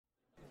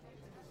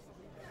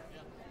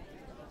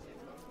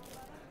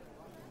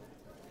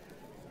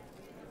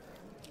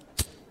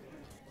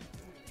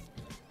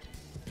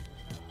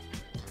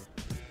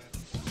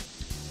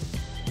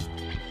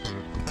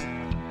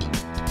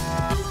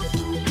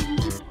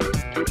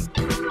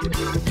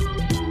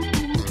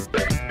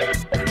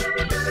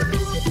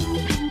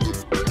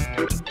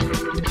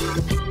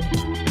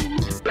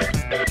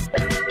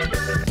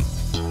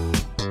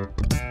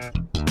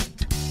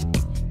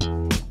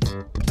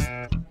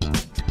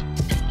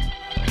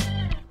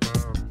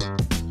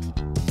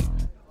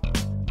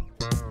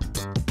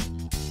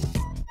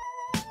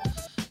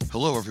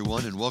Hello,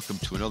 everyone, and welcome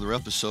to another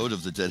episode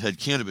of the Deadhead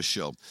Cannabis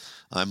Show.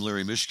 I'm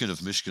Larry Mishkin of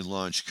Mishkin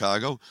Law in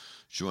Chicago,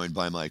 joined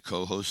by my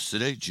co-hosts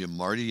today, Jim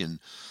Marty in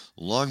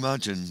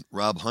Longmont and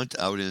Rob Hunt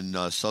out in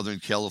Southern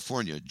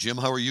California. Jim,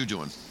 how are you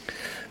doing?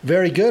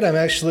 Very good. I'm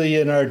actually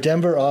in our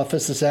Denver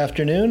office this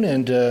afternoon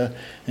and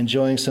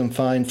enjoying some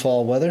fine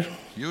fall weather.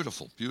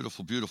 Beautiful,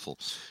 beautiful, beautiful.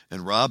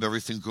 And Rob,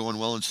 everything going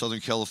well in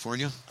Southern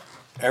California?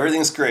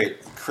 Everything's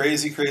great.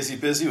 Crazy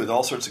busy with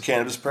all sorts of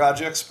cannabis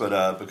projects,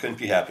 but couldn't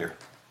be happier.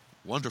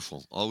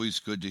 Wonderful. Always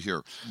good to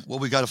hear. Well,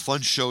 we got a fun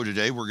show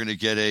today. We're going to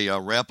get a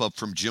wrap-up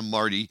from Jim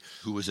Marty,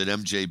 who was at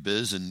MJ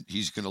Biz, and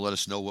he's going to let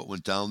us know what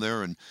went down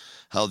there and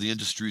how the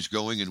industry's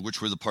going and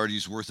which were the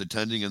parties worth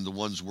attending and the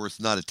ones worth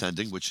not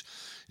attending, which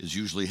is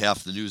usually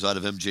half the news out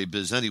of MJ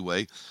Biz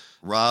anyway.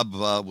 Rob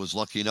was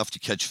lucky enough to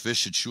catch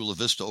fish at Chula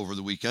Vista over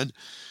the weekend,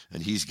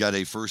 and he's got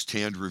a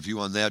first-hand review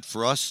on that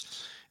for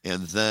us.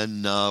 And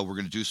then we're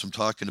going to do some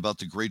talking about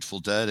the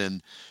Grateful Dead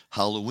and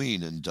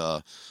Halloween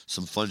and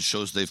some fun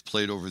shows they've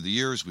played over the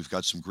years. We've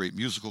got some great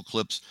musical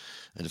clips.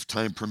 And if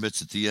time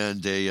permits at the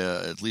end,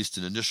 at least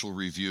an initial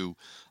review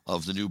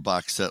of the new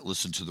box set,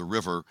 Listen to the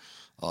River,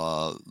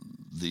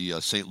 the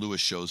St.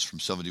 Louis shows from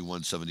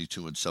 71,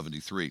 72, and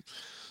 73.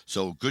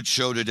 So good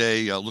show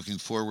today. Looking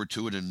forward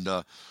to it and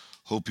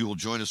hope you will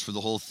join us for the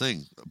whole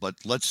thing. But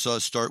let's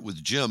start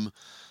with Jim.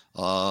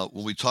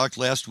 When we talked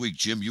last week,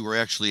 Jim, you were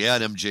actually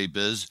at MJ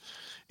Biz,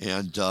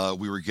 and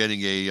we were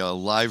getting a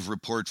live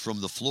report from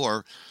the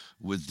floor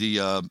with the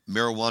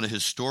marijuana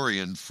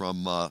historian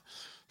from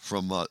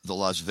the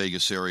Las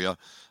Vegas area.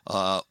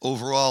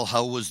 Overall,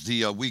 how was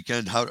the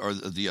weekend?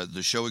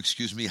 The show?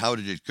 Excuse me. How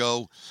did it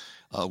go?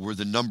 Were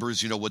the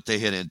numbers, what they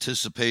had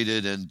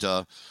anticipated,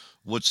 and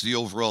what's the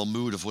overall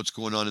mood of what's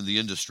going on in the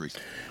industry?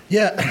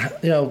 Yeah,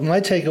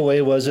 my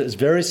takeaway was it's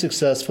very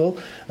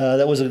successful.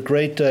 That was a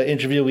great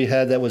interview we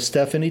had. That was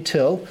Stephanie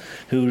Till,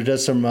 who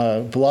does some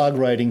blog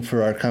writing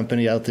for our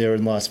company out there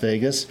in Las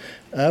Vegas.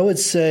 I would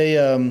say,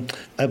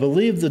 I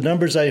believe the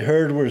numbers I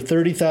heard were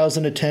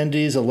 30,000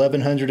 attendees,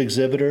 1,100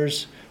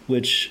 exhibitors,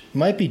 which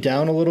might be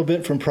down a little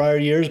bit from prior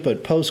years,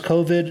 but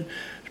post-COVID,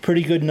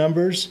 pretty good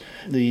numbers.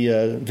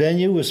 The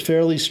venue was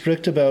fairly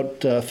strict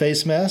about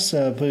face masks.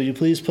 Will you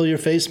please pull your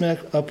face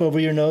mask up over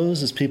your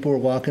nose as people were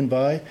walking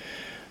by?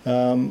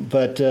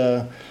 But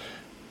I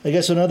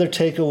guess another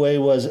takeaway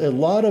was a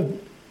lot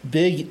of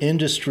big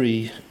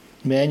industry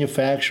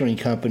manufacturing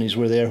companies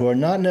were there who are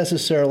not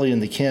necessarily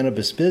in the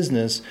cannabis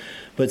business,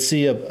 but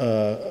see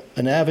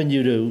an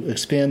avenue to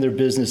expand their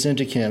business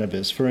into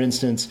cannabis. For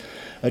instance,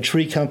 a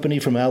tree company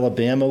from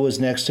Alabama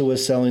was next to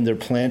us selling their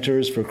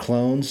planters for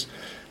clones.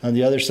 On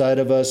the other side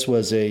of us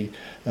was a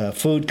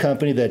food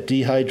company that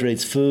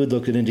dehydrates food,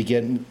 looking into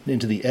getting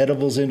into the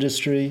edibles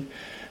industry.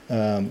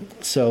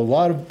 So a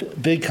lot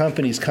of big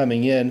companies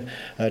coming in,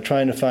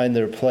 trying to find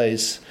their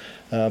place.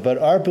 But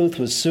our booth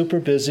was super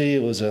busy.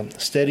 It was a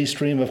steady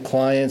stream of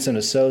clients and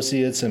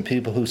associates and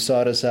people who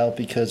sought us out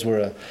because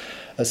we're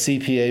a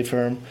CPA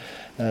firm.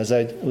 As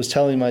I was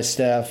telling my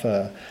staff,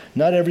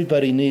 not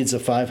everybody needs a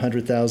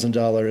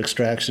 $500,000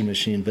 extraction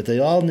machine, but they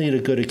all need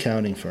a good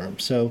accounting firm.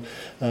 So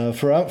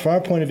from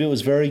our point of view, it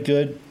was very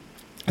good.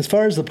 As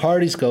far as the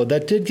parties go,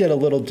 that did get a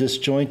little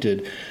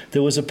disjointed.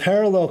 There was a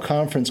parallel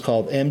conference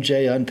called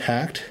MJ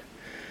Unpacked,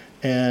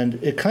 and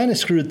it kind of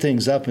screwed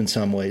things up in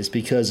some ways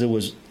because it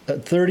was a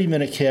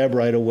 30-minute cab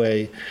ride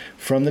away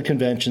from the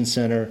convention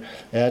center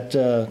at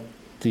the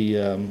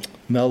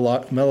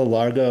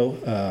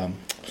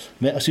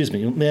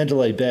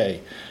Mandalay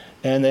Bay.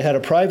 And they had a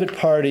private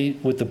party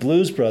with the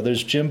Blues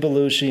Brothers, Jim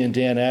Belushi and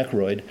Dan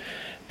Aykroyd.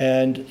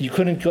 And you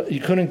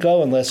couldn't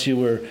go unless you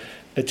were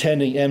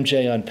attending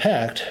MJ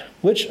Unpacked,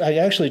 which I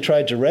actually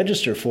tried to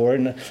register for,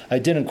 and I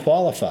didn't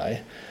qualify.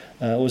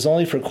 It was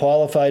only for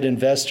qualified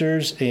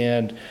investors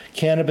and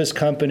cannabis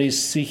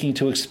companies seeking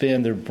to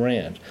expand their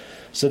brand.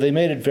 So they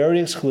made it very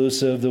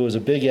exclusive. There was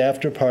a big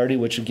after party,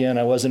 which, again,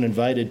 I wasn't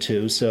invited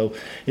to. So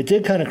it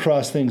did kind of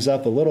cross things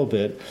up a little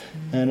bit.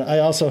 And I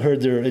also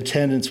heard their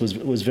attendance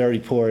was very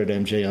poor at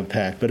MJ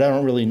Unpacked, but I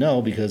don't really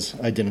know because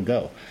I didn't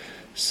go.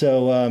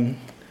 So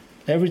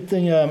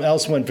everything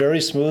else went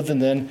very smooth.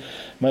 And then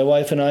my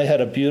wife and I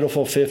had a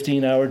beautiful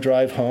 15-hour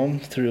drive home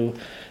through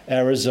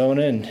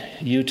Arizona and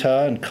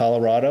Utah and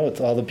Colorado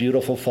with all the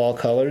beautiful fall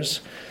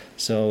colors.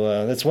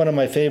 So that's one of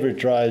my favorite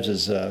drives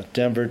is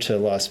Denver to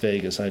Las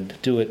Vegas.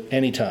 I'd do it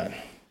anytime.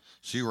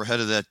 So you were ahead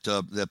of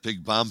that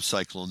big bomb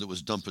cyclone that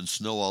was dumping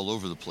snow all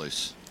over the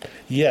place.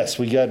 Yes,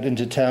 we got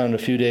into town a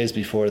few days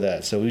before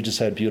that, so we just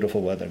had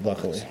beautiful weather,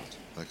 luckily.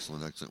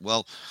 Excellent.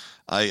 Well,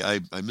 I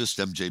missed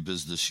MJ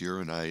Biz this year,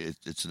 and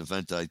it's an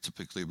event I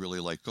typically really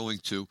like going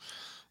to.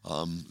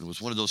 It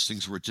was one of those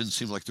things where it didn't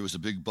seem like there was a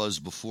big buzz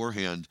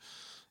beforehand,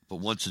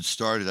 but once it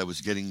started, I was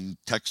getting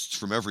texts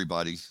from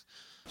everybody.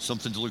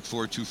 Something to look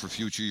forward to for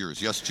future years.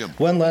 Yes, Jim.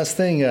 One last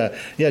thing.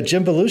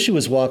 Jim Belushi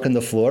was walking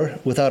the floor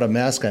without a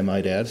mask, I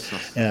might add.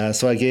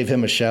 So I gave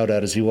him a shout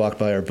out as he walked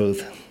by our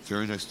booth.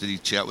 Very nice. Did he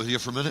chat with you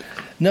for a minute?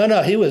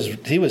 No. He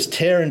was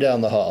tearing down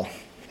the hall,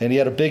 and he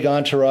had a big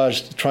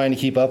entourage trying to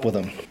keep up with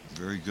him.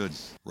 Very good.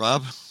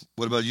 Rob,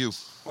 what about you?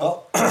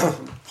 Well,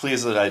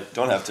 pleased that I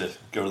don't have to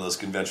go to those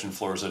convention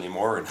floors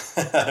anymore, and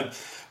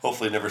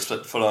hopefully never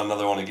set foot on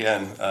another one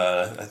again.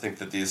 I think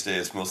that these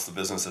days most of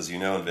the business, as you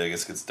know, in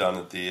Vegas gets done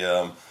at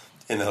the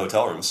in the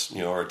hotel rooms,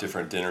 or at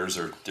different dinners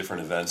or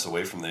different events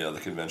away from the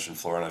convention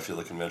floor. And I feel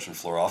the convention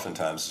floor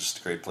oftentimes is just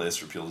a great place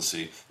for people to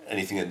see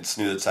anything that's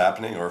new that's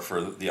happening, or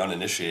for the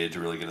uninitiated to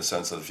really get a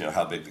sense of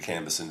how big the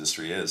cannabis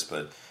industry is.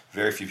 But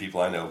very few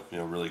people I know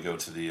really go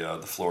to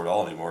the floor at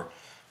all anymore.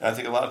 And I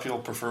think a lot of people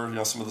prefer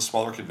some of the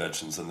smaller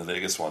conventions than the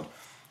Vegas one.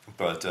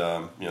 But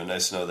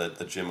nice to know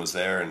that Jim was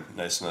there, and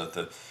nice to know that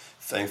the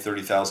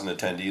 30,000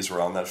 attendees were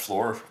on that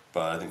floor.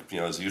 But I think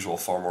as usual,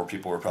 far more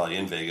people were probably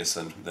in Vegas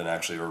than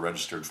actually were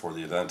registered for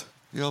the event.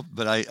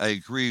 But I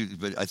agree.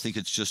 But I think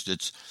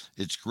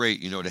it's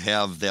great, to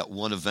have that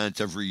one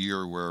event every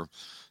year where,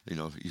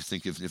 you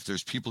think if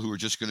there's people who are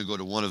just going to go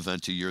to one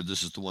event a year,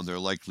 this is the one they're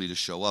likely to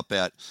show up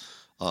at.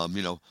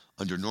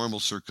 Under normal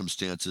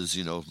circumstances,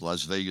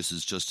 Las Vegas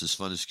is just as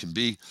fun as can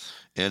be.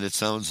 And it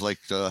sounds like,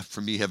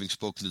 for me, having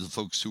spoken to the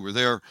folks who were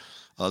there,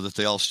 that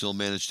they all still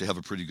managed to have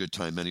a pretty good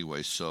time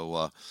anyway.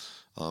 So,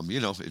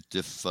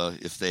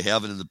 if they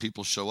haven't and the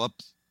people show up,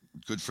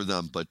 good for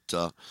them. But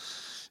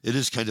it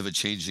is kind of a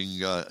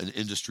changing an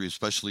industry,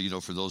 especially,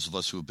 for those of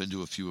us who have been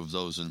to a few of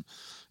those and,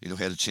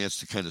 had a chance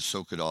to kind of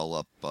soak it all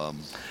up.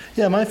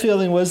 Yeah, my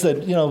feeling was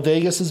that,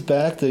 Vegas is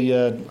back.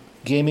 The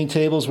gaming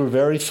tables were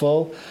very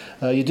full.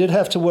 You did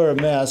have to wear a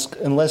mask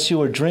unless you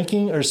were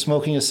drinking or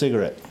smoking a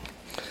cigarette.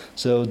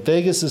 So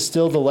Vegas is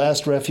still the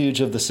last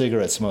refuge of the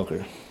cigarette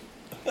smoker.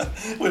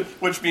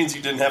 Which means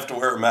you didn't have to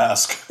wear a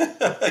mask.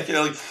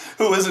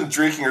 Who isn't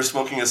drinking or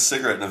smoking a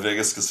cigarette in a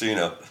Vegas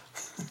casino?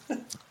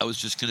 I was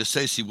just going to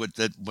say,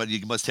 what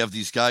you must have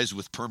these guys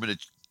with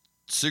permanent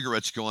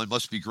cigarettes going.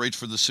 Must be great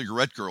for the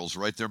cigarette girls,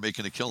 right? They're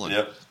making a killing.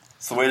 Yep.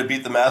 It's the way to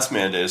beat the mask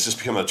mandate. Is just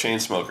become a chain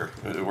smoker.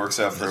 It works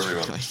out for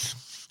everyone. Right.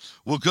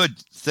 Well, good.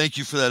 Thank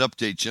you for that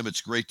update, Jim.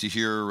 It's great to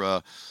hear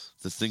that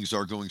things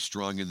are going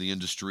strong in the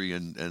industry,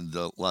 and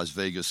the Las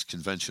Vegas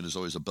convention is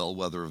always a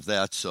bellwether of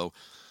that. So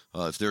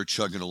if they're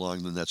chugging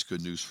along, then that's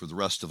good news for the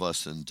rest of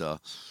us, and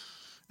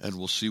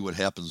we'll see what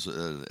happens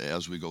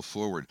as we go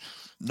forward.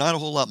 Not a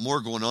whole lot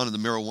more going on in the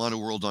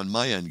marijuana world on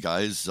my end,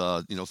 guys.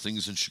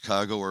 Things in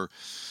Chicago are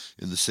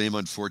in the same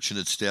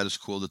unfortunate status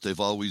quo that they've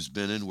always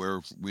been in,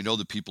 where we know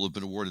that people have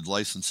been awarded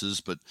licenses,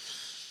 but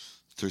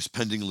there's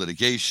pending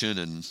litigation,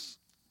 and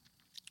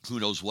who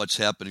knows what's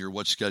happening or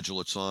what schedule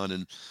it's on.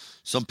 And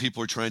some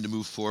people are trying to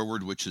move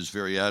forward, which is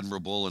very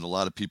admirable, and a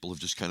lot of people have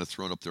just kind of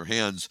thrown up their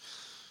hands,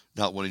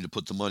 not wanting to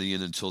put the money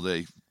in until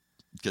they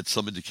get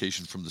some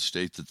indication from the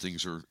state that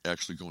things are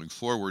actually going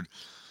forward.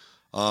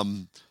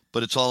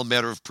 But it's all a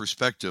matter of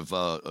perspective.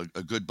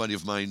 A good buddy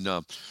of mine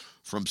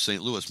from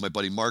St. Louis, my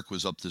buddy Mark,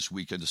 was up this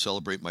weekend to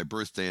celebrate my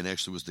birthday, and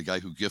actually was the guy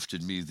who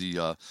gifted me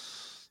the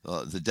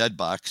Dead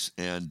Box.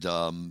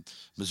 And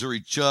Missouri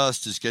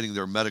just is getting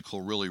their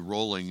medical really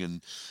rolling,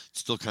 and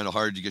it's still kind of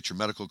hard to get your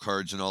medical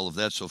cards and all of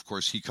that. So, of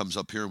course, he comes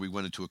up here, and we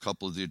went into a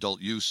couple of the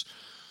adult use,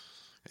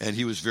 and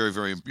he was very,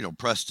 very,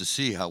 impressed to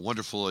see how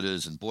wonderful it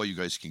is. And boy, you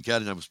guys can get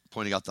it. And I was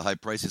pointing out the high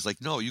price. He's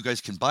like, no, you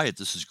guys can buy it.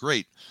 This is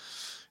great.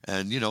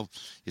 And,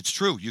 it's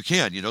true. You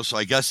can, so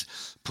I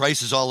guess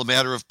price is all a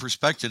matter of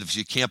perspective. If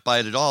you can't buy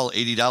it at all,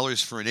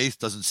 $80 for an eighth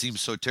doesn't seem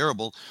so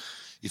terrible.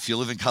 If you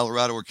live in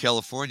Colorado or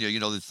California,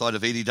 the thought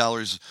of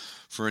 $80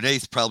 for an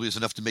eighth probably is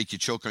enough to make you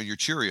choke on your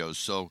Cheerios.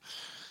 So,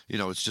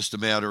 it's just a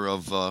matter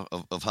of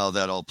how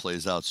that all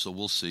plays out. So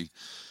we'll see.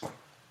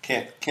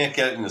 Can't get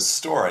it in the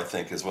store, I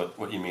think, is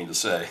what you mean to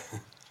say.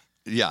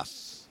 Yeah.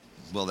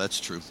 Well, that's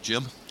true.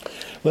 Jim?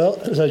 Well,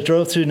 as I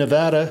drove through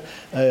Nevada,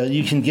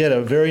 you can get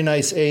a very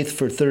nice eighth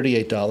for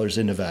 $38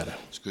 in Nevada.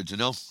 It's good to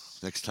know.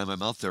 Next time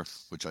I'm out there,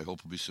 which I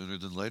hope will be sooner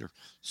than later.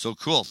 So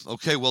cool.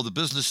 Okay, well, the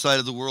business side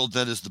of the world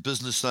then is the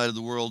business side of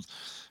the world.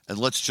 And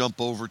let's jump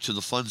over to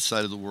the fun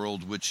side of the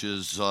world, which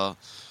is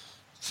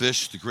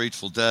Phish, the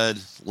Grateful Dead,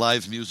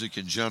 live music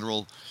in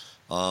general.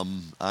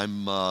 I'm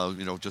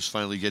just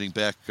finally getting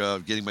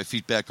my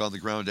feet back on the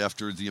ground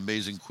after the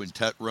amazing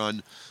quintet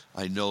run.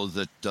 I know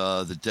that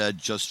the Dead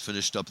just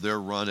finished up their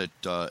run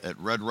at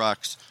Red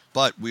Rocks,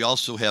 but we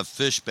also have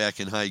Phish back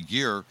in high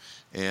gear,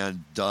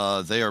 and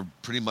they are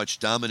pretty much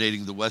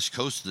dominating the West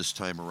Coast this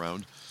time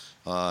around.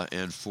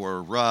 And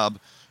for Rob,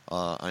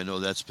 I know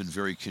that's been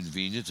very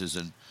convenient as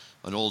an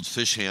old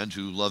Phish hand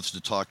who loves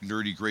to talk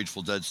nerdy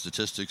Grateful Dead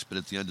statistics, but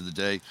at the end of the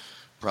day,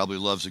 probably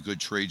loves a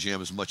good trade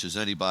jam as much as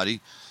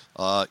anybody.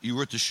 You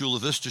were at the Chula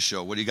Vista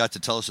show. What do you got to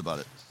tell us about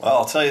it? Well,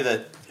 I'll tell you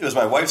that it was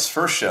my wife's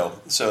first show,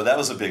 so that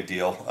was a big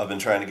deal. I've been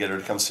trying to get her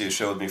to come see a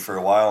show with me for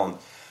a while,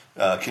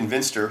 and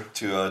convinced her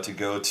to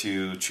go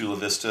to Chula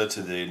Vista,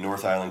 to the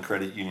North Island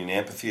Credit Union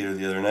Amphitheater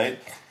the other night.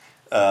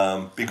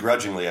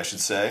 Begrudgingly, I should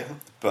say,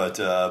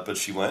 but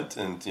she went,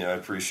 and I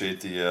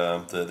appreciate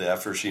the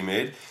effort she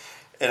made.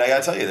 And I got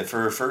to tell you that for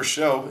her first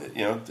show,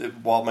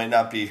 while it might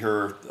not be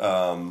her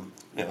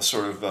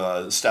sort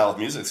of style of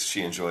music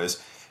she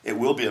enjoys, it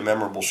will be a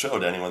memorable show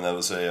to anyone that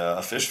was a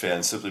Phish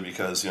fan, simply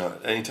because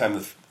anytime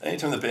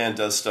the band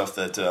does stuff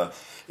that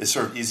is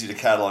sort of easy to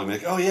catalog, and be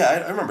like, oh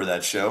yeah, I remember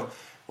that show.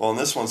 Well, in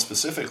this one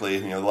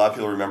specifically, a lot of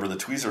people remember the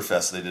Tweezer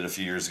Fest they did a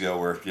few years ago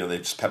where, they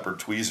just peppered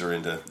Tweezer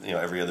into,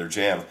 every other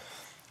jam.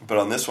 But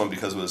on this one,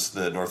 because it was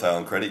the North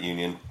Island Credit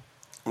Union,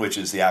 which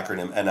is the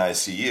acronym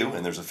NICU,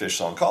 and there's a Phish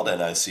song called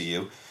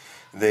NICU,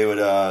 they would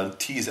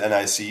tease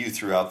NICU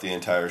throughout the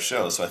entire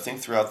show. So I think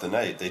throughout the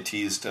night, they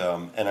teased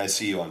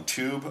NICU on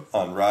Tube,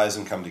 on Rise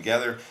and Come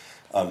Together,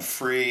 on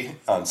Free,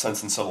 on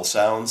Sense and Subtle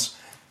Sounds.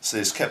 So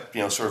they just kept,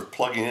 sort of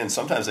plugging in.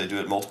 Sometimes they do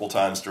it multiple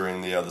times during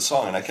the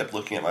song, and I kept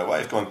looking at my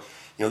wife going,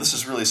 this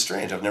is really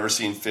strange. I've never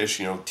seen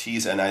Phish,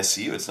 tease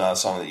NICU. It's not a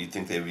song that you'd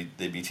think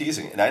they'd be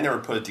teasing. And I never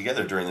put it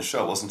together during the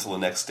show. It wasn't until the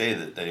next day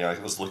that I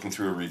was looking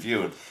through a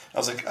review, and I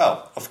was like,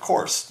 oh, of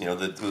course.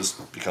 That was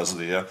because of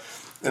the...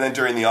 And then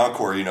during the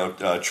encore,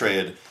 Trey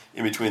had,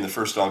 in between the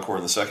first encore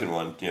and the second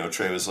one,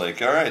 Trey was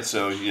like, all right,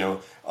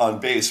 so, on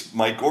bass,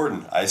 Mike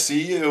Gordon, I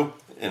see you.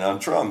 And on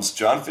drums,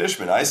 John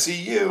Fishman, I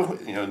see you.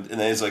 And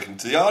then he's like,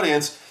 to the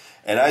audience,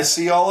 and I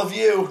see all of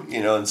you.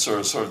 And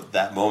sort of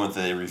that moment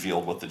that they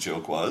revealed what the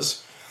joke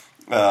was.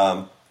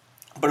 But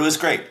it was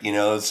great.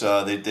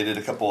 They did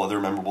a couple other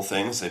memorable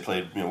things. They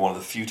played one of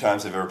the few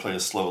times they've ever played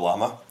a slow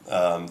llama.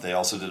 They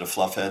also did a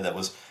Fluffhead that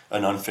was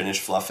an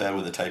unfinished Fluffhead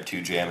with a Type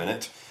 2 jam in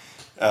it.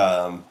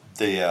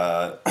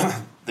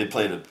 They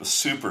played a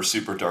super,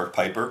 super dark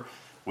piper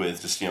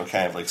with just,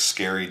 kind of like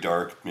scary,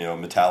 dark,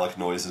 metallic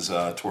noises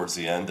towards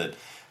the end that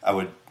I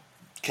would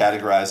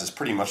categorized as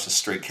pretty much the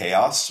straight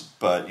chaos,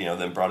 but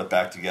then brought it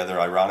back together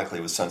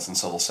ironically with Sense and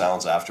Subtle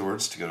Sounds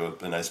afterwards to go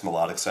to a nice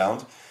melodic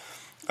sound.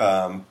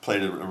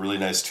 Played a really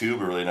nice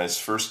tube, a really nice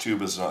first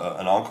tube as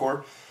an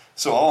encore.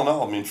 So all in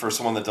all, for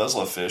someone that does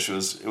love Phish,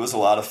 it was a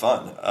lot of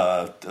fun.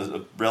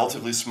 A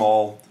relatively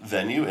small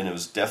venue, and it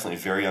was definitely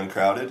very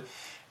uncrowded.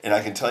 And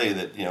I can tell you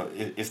that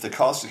if the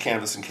cost of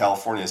cannabis in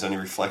California is any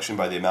reflection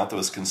by the amount that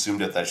was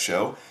consumed at that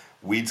show,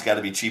 weed's got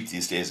to be cheap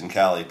these days in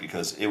Cali,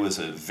 because it was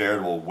a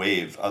veritable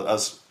wave. I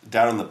was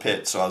down in the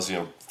pit, so I was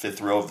fifth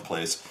row of the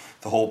place.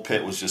 The whole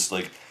pit was just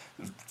like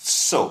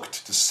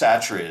soaked, just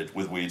saturated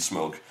with weed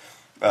smoke.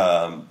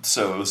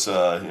 So it was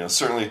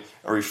certainly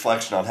a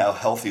reflection on how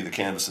healthy the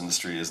cannabis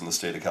industry is in the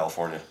state of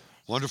California.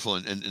 Wonderful.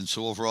 And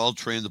so overall,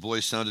 Trey and the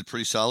boys sounded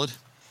pretty solid?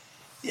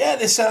 Yeah,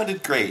 they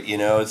sounded great.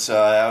 It's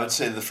I would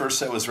say the first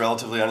set was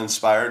relatively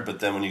uninspired,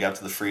 but then when you got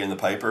to the Free and the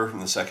Piper in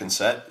the second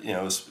set,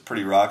 it was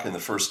pretty rocking. The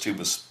first tube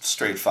was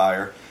straight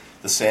fire.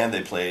 The Sand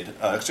they played,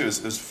 actually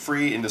it was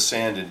Free into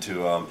Sand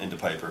into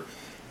Piper,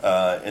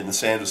 and the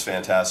Sand was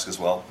fantastic as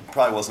well.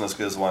 Probably wasn't as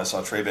good as the one I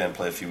saw Trey Band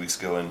play a few weeks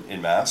ago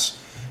in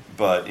Mass,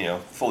 but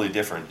fully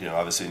different.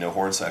 Obviously no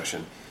horn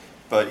section.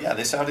 But yeah,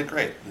 they sounded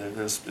great.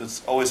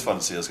 It's always fun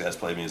to see those guys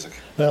play music.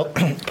 Well,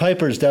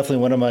 Piper is definitely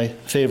one of my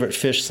favorite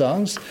Phish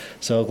songs,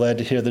 so glad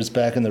to hear this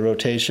back in the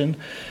rotation.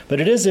 But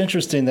it is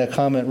interesting, that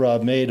comment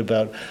Rob made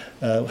about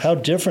how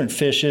different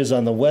Phish is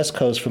on the West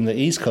Coast from the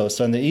East Coast.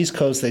 On the East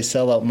Coast, they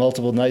sell out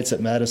multiple nights at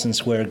Madison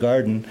Square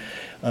Garden.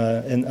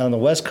 And on the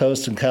West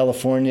Coast, in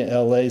California,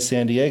 L.A.,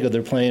 San Diego,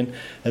 they're playing,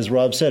 as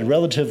Rob said,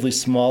 relatively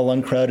small,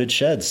 uncrowded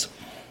sheds.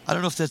 I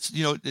don't know if that's,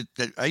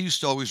 I used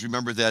to always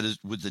remember that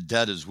with the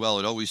Dead as well.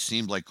 It always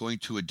seemed like going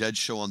to a Dead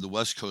show on the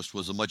West Coast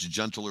was a much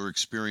gentler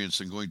experience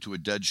than going to a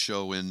Dead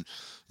show in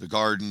the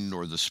Garden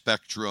or the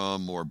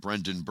Spectrum or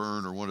Brendan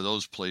Byrne or one of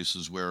those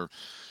places where,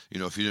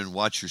 if you didn't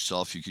watch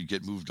yourself, you could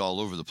get moved all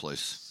over the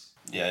place.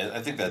 Yeah, I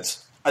think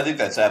that's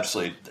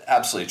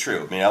absolutely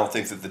true. I don't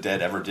think that the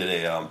Dead ever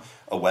did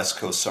a West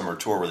Coast summer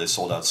tour where they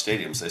sold out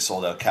stadiums. They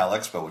sold out Cal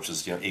Expo, which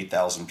is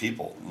 8,000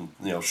 people.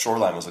 And,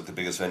 Shoreline was like the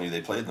biggest venue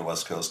they played in the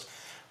West Coast.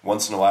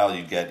 Once in a while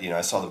you'd get,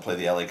 I saw them play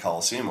the LA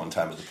Coliseum one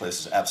time, but the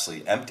place was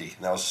absolutely empty.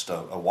 And that was just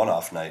a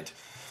one-off night.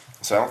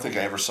 So I don't think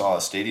I ever saw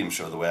a stadium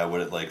show the way I would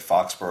at like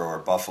Foxborough or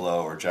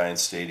Buffalo or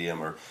Giants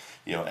Stadium or,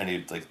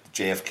 any like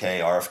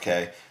JFK,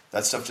 RFK.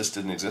 That stuff just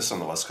didn't exist on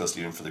the West Coast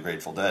even for the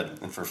Grateful Dead.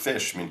 And for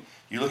Phish,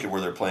 you look at where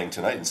they're playing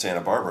tonight in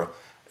Santa Barbara,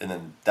 and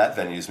then that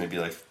venue is maybe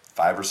like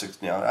 5 or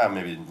 6,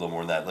 maybe a little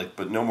more than that,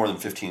 but no more than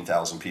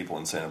 15,000 people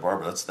in Santa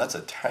Barbara. That's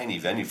a tiny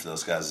venue for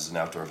those guys as an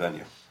outdoor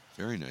venue.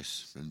 Very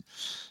nice. And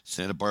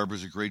Santa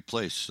Barbara's a great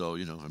place, so,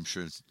 I'm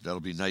sure that'll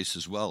be nice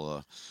as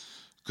well.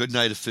 Good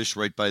night of Phish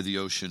right by the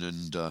ocean,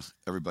 and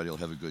everybody will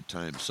have a good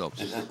time. So,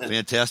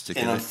 fantastic.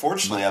 And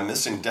unfortunately, I'm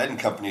missing Dead and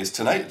Company's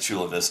tonight at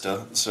Chula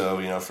Vista.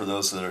 So, for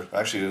those that are...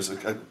 Actually,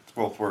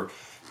 we're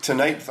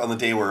tonight on the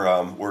day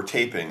we're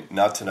taping,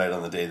 not tonight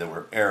on the day that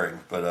we're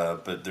airing,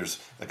 but there's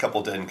a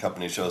couple Dead and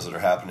Company shows that are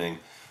happening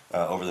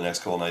over the next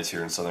couple nights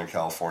here in Southern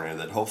California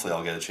that hopefully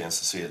I'll get a chance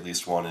to see at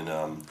least one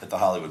at the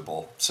Hollywood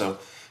Bowl. So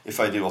if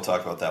I do, we'll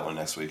talk about that one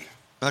next week.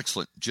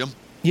 Excellent. Jim?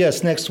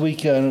 Yes, next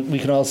week we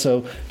can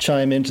also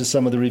chime into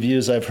some of the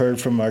reviews I've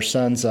heard from our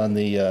sons on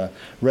the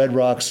Red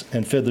Rocks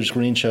and Fiddler's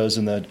Green shows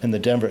in the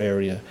Denver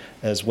area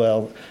as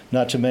well.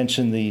 Not to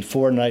mention the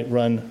 4-night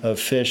run of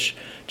Phish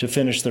to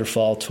finish their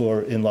fall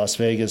tour in Las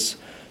Vegas,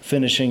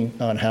 finishing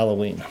on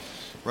Halloween.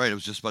 Right, I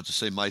was just about to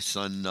say my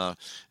son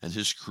and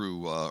his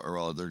crew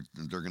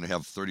they're going to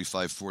have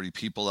 35, 40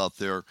 people out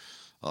there.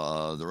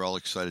 They're all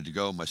excited to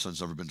go. My son's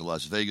never been to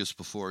Las Vegas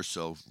before,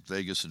 so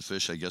Vegas and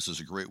Phish, I guess, is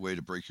a great way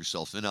to break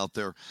yourself in out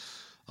there.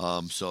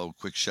 So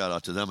quick shout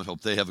out to them. I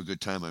hope they have a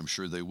good time. I'm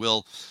sure they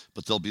will.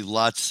 But there'll be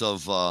lots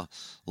of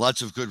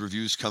good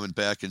reviews coming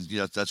back, and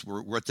that's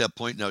we're at that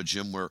point now,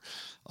 Jim, where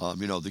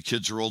the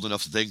kids are old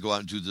enough that they can go out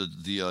and do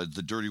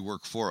the dirty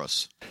work for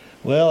us.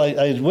 Well,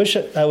 I wish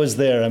I was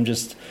there. I'm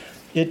just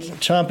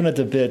chomping at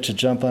the bit to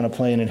jump on a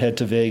plane and head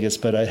to Vegas,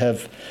 but I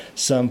have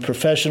some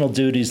professional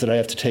duties that I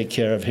have to take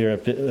care of here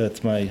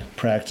at my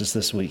practice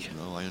this week.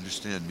 No, I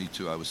understand. Me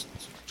too. I was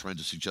trying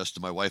to suggest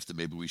to my wife that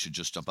maybe we should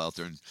just jump out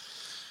there, and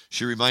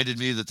she reminded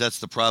me that that's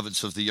the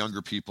province of the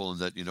younger people, and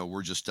that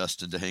we're just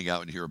destined to hang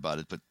out and hear about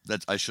it. But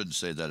I shouldn't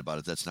say that about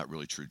it. That's not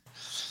really true.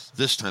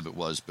 This time it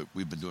was, but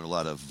we've been doing a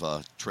lot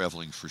of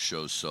traveling for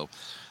shows, so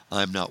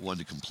I'm not one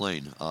to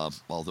complain,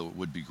 although it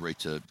would be great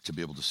to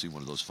be able to see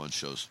one of those fun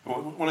shows.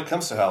 When it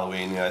comes to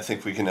Halloween, I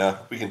think we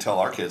can tell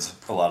our kids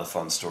a lot of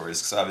fun stories,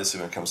 because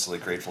obviously when it comes to the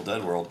Grateful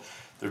Dead world,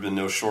 there have been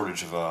no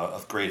shortage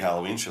of great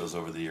Halloween shows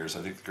over the years.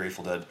 I think the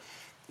Grateful Dead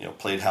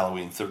played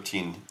Halloween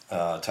 13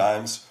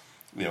 times.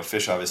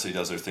 Phish obviously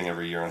does their thing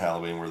every year on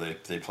Halloween where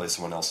they play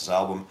someone else's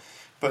album.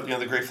 But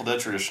the Grateful Dead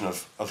tradition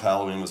of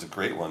Halloween was a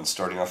great one.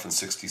 Starting off in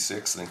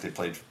 '66, I think they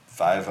played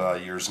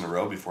 5 years in a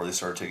row before they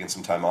started taking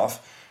some time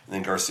off. And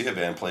then Garcia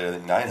Band played, I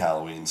think, 9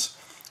 Halloweens.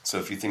 So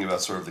if you think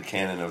about sort of the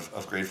canon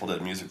of Grateful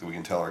Dead music that we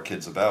can tell our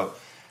kids about,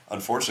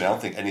 unfortunately, I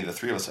don't think any of the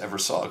three of us ever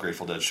saw a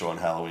Grateful Dead show on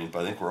Halloween,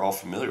 but I think we're all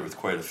familiar with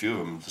quite a few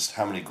of them, just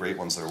how many great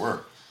ones there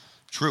were.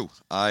 True.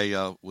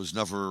 I was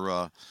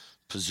never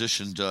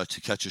positioned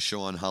to catch a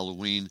show on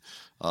Halloween,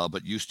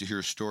 but used to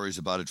hear stories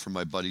about it from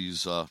my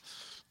buddies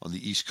on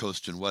the East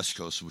Coast and West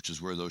Coast, which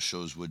is where those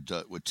shows would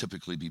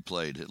typically be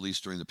played, at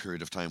least during the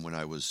period of time when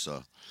I was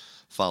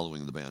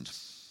following the band.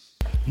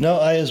 No,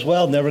 I as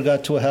well never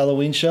got to a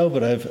Halloween show,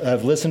 but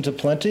I've listened to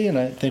plenty, and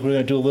I think we're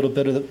going to do a little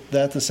bit of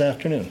that this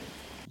afternoon.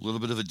 A little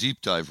bit of a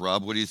deep dive,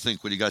 Rob. What do you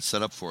think? What do you got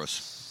set up for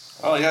us?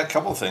 Oh yeah, a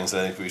couple of things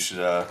I think we should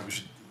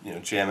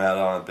jam out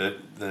on a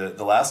bit.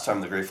 The last time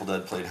the Grateful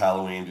Dead played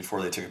Halloween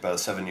before they took about a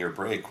 7-year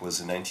break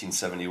was in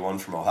 1971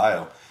 from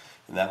Ohio,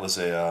 and that was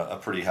a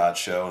pretty hot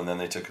show. And then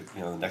they took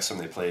the next time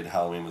they played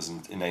Halloween was in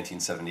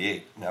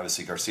 1978, and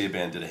obviously Garcia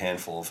Band did a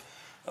handful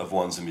of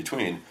ones in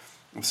between.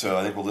 So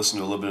I think we'll listen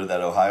to a little bit of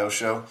that Ohio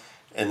show.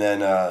 And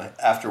then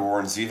after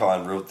Warren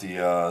Zevon wrote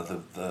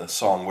the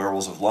song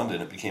Werewolves of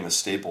London, it became a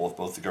staple of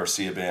both the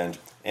Garcia Band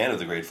and of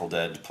the Grateful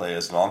Dead to play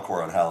as an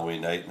encore on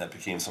Halloween night, and that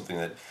became something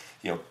that,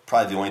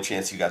 probably the only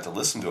chance you got to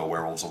listen to a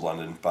Werewolves of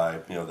London by,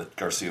 that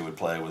Garcia would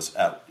play was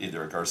at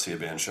either a Garcia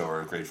Band show or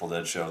a Grateful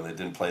Dead show, and they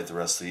didn't play it the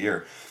rest of the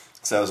year.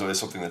 So that was always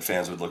something that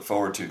fans would look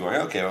forward to, going,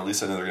 okay, well, at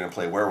least I know they're going to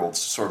play Werewolves,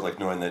 sort of like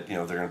knowing that,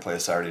 they're going to play a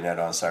Saturday night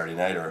on a Saturday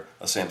night or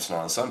a Samson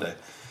on a Sunday.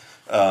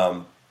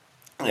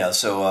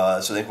 So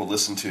I think we'll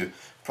listen to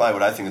probably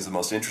what I think is the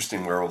most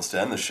interesting Werewolves to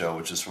end the show,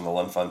 which is from the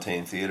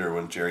Lunfontaine Theater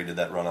when Jerry did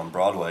that run on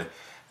Broadway.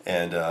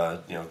 And,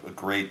 a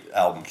great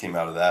album came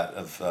out of that,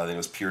 I think it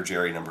was Pure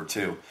Jerry No.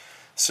 2.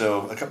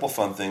 So a couple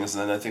fun things,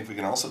 and then I think we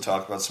can also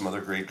talk about some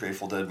other great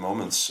Grateful Dead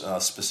moments.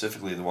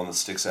 Specifically, the one that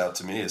sticks out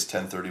to me is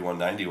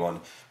 10/31/91,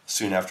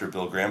 soon after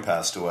Bill Graham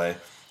passed away,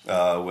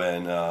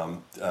 when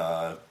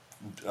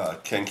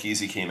Ken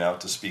Kesey came out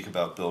to speak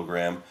about Bill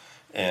Graham.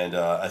 And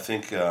I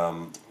think,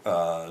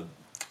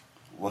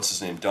 what's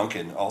his name,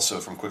 Duncan, also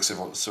from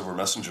Quicksilver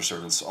Messenger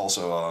Servants,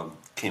 also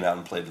came out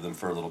and played with them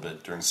for a little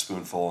bit during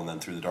Spoonful and then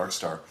through the Dark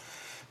Star.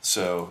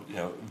 So,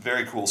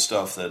 very cool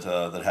stuff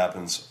that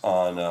happens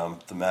on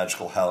the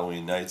magical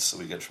Halloween nights that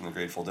we get from the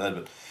Grateful Dead.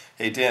 But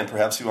hey, Dan,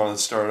 perhaps you wanted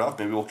to start it off.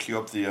 Maybe we'll cue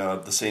up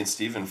the St.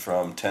 Stephen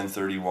from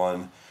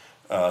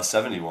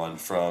 10/31/71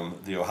 from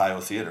the Ohio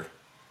Theater.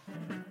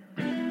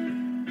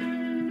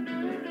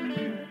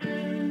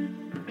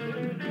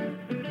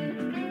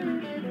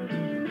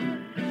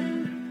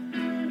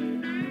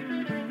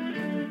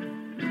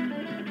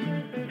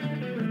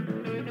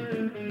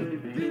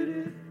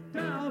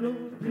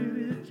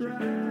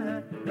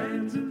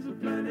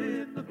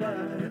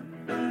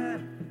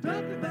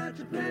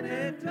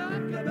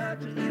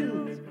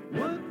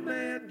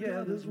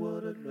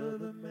 What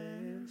another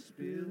man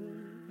spills.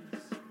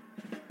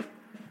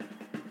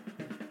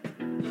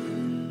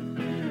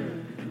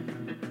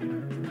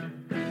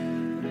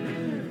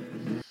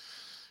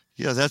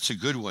 Yeah, that's a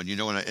good one.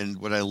 And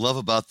what I love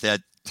about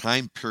that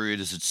time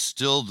period is it's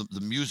still the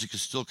music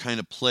is still kind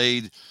of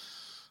played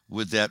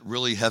with that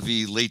really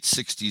heavy late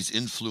 60s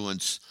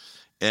influence,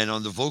 and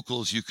on the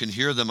vocals you can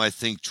hear them, I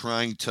think,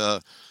 trying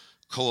to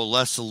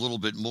coalesce a little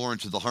bit more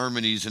into the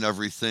harmonies and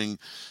everything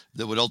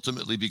that would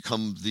ultimately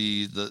become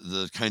the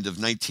kind of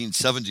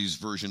 1970s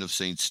version of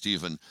St.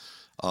 Stephen.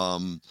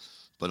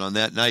 But on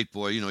that night,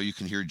 boy, you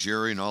can hear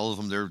Jerry and all of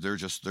them. They're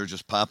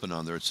just popping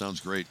on there. It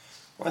sounds great.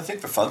 Well, I think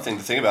the fun thing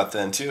to think about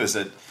then too is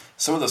that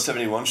some of those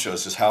 71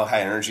 shows, just how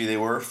high energy they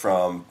were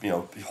from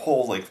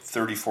whole like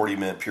 30-40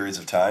 minute periods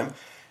of time.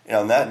 And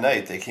on that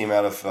night, they came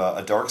out of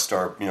a Dark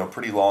Star,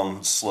 pretty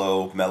long,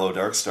 slow, mellow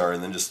Dark Star,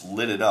 and then just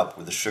lit it up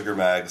with a Sugar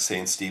Mag,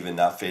 St. Stephen,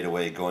 Not Fade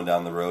Away, Going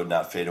Down the Road,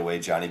 Not Fade Away,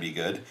 Johnny Be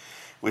Good,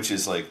 which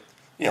is like,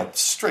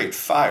 straight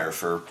fire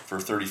for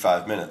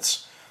 35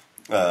 minutes.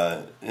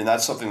 And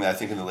that's something that I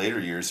think in the later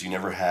years you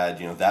never had,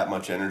 that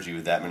much energy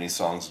with that many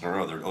songs in a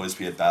row. There'd always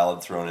be a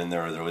ballad thrown in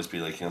there, or there'd always be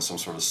like, some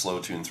sort of slow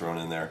tune thrown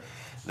in there.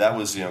 That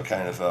was,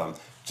 kind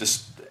of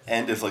just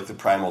end of like the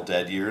Primal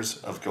Dead years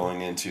of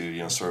going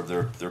into, sort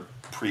of their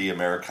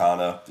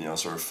pre-Americana,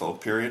 sort of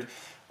folk period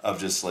of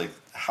just like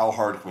how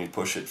hard can we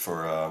push it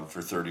for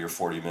 30 or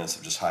 40 minutes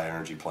of just high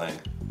energy playing.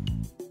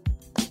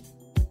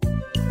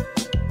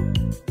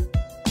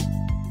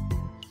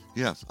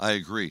 Yeah, I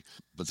agree.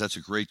 But that's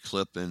a great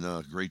clip and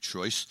a great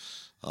choice.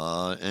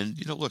 And,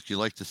 look, you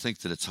like to think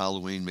that it's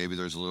Halloween. Maybe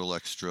there's a little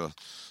extra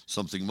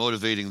something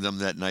motivating them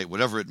that night,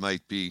 whatever it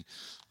might be,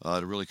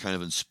 to really kind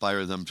of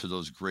inspire them to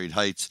those great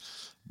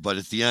heights. But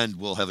at the end,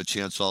 we'll have a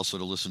chance also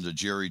to listen to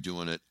Jerry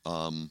doing it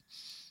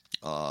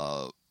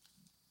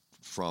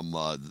from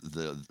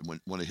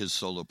one of his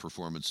solo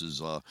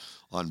performances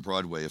on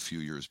Broadway a few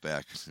years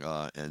back,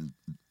 and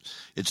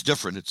it's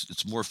different.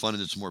 It's more fun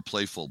and it's more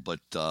playful. But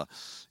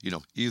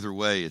either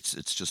way,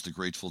 it's just the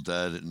Grateful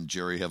Dead and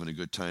Jerry having a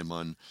good time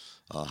on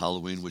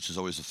Halloween, which is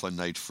always a fun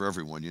night for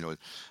everyone.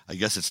 I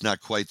guess it's not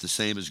quite the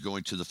same as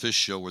going to the Phish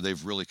show, where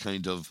they've really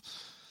kind of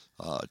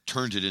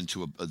turned it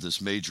into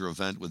this major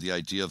event with the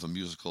idea of a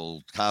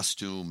musical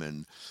costume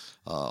and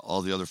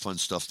all the other fun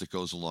stuff that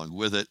goes along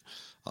with it.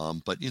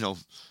 But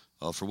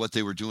for what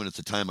they were doing at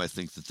the time, I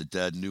think that the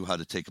Dead knew how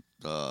to take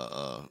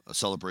a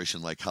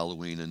celebration like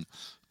Halloween and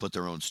put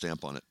their own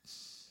stamp on it.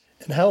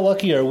 And how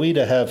lucky are we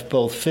to have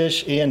both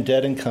Phish and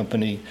Dead and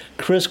Company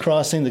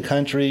crisscrossing the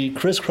country,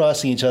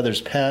 crisscrossing each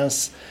other's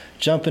paths,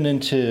 jumping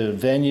into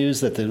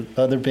venues that the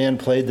other band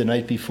played the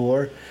night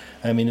before.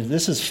 I mean,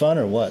 this is fun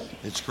or what?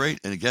 It's great.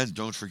 And again,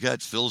 don't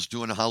forget, Phil's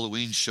doing a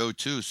Halloween show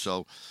too.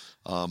 So,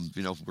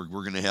 we're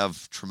going to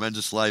have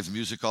tremendous live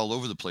music all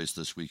over the place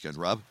this weekend,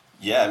 Rob.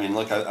 Yeah, I mean,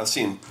 look, I've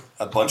seen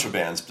a bunch of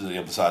bands,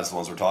 besides the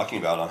ones we're talking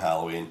about on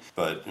Halloween,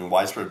 but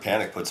Widespread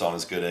Panic puts on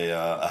as good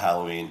a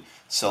Halloween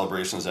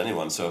celebration as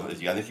anyone. So I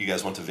think you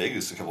guys went to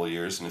Vegas a couple of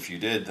years, and if you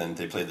did, then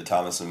they played the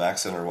Thomas and Mack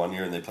Center one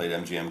year, and they played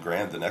MGM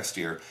Grand the next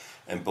year,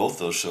 and both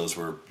those shows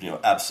were,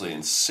 absolutely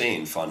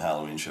insane fun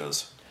Halloween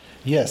shows.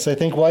 Yes, I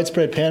think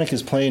Widespread Panic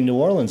is playing New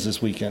Orleans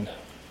this weekend.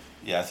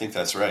 Yeah, I think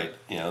that's right.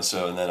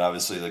 So, and then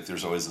obviously, like,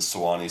 there's always the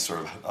Sewanee sort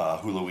of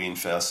Halloween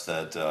fest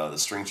that the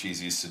String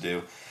Cheese used to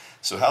do.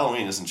 So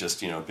Halloween isn't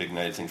just, a big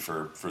night, I think,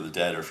 for the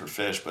Dead or for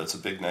Phish, but it's a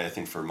big night, I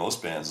think, for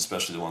most bands,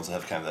 especially the ones that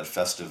have kind of that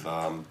festive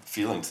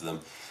feeling to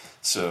them.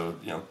 So,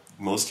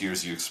 most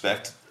years you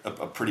expect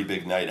a pretty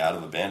big night out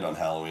of a band on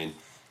Halloween,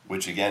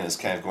 which, again, is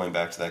kind of going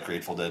back to that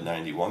Grateful Dead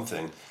 91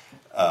 thing.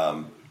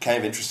 Kind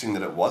of interesting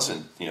that it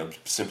wasn't,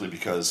 simply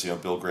because,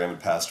 Bill Graham had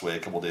passed away a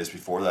couple days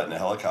before that in a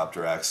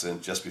helicopter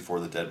accident, just before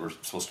the Dead were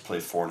supposed to play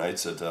 4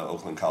 nights at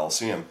Oakland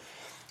Coliseum.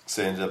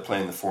 So they ended up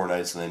playing the 4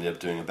 nights, and they ended up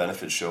doing a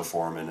benefit show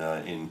for him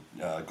in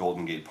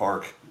Golden Gate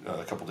Park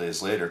a couple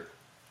days later.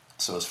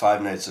 So it was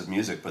 5 nights of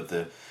music, but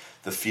the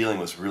feeling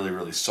was really,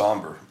 really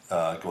somber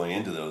going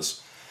into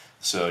those.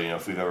 So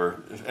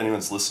if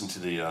anyone's listened to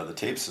the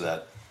tapes of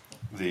that,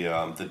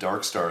 the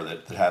Dark Star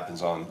that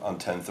happens on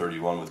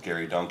 10/31 with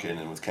Gary Duncan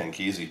and with Ken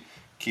Kesey.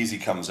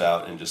 Kesey comes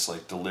out and just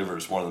like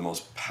delivers one of the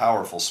most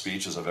powerful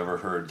speeches I've ever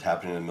heard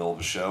happening in the middle of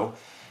a show.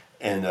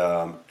 And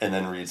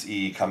then reads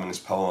E. Cummings'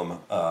 poem,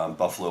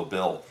 Buffalo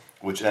Bill,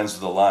 which ends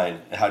with the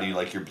line, "How do you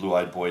like your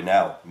blue-eyed boy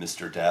now,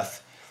 Mr.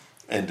 Death?"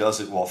 And does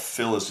it while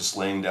Phil is just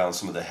laying down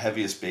some of the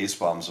heaviest bass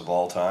bombs of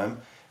all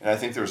time. And I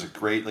think there's a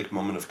great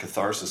moment of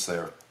catharsis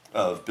there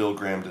of Bill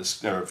Graham,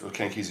 of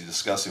Ken Kesey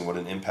discussing what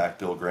an impact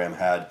Bill Graham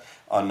had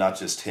on not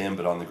just him,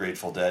 but on the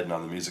Grateful Dead and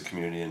on the music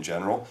community in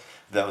general.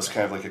 That was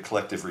kind of like a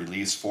collective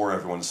release for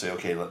everyone to say,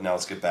 okay, now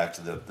let's get back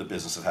to the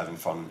business of having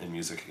fun in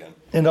music again.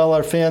 And all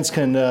our fans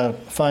can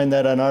find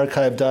that on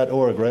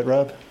archive.org, right,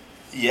 Rob?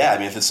 Yeah, I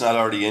mean, if it's not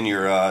already in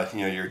your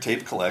your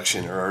tape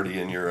collection or already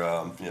in your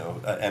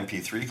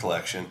MP3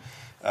 collection,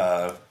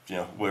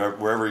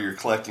 wherever you're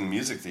collecting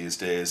music these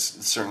days,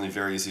 it's certainly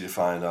very easy to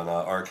find on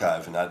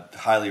Archive, and I'd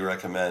highly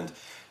recommend.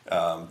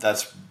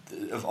 That's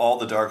of all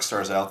the Dark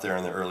Stars out there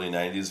in the early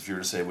 90s, if you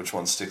were to say which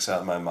one sticks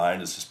out in my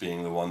mind as just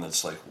being the one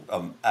that's like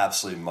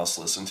absolutely must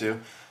listen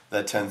to,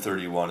 that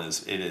 1031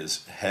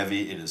 is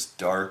heavy, it is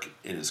dark,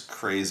 it is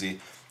crazy,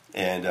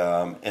 and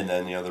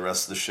then the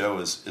rest of the show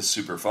is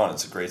super fun.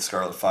 It's a great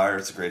Scarlet Fire,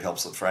 it's a great Help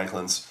Slip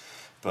Franklin's,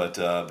 but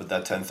that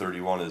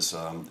 1031 is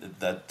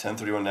that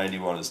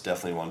 1031-91 is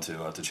definitely one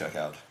to check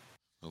out.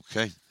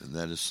 Okay, and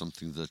that is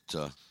something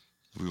that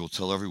we will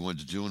tell everyone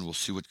to do, and we'll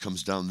see what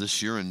comes down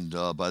this year. And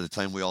by the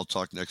time we all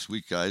talk next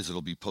week, guys,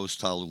 it'll be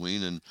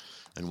post-Halloween,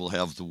 and we'll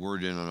have the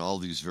word in on all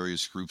these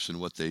various groups and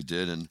what they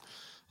did. And,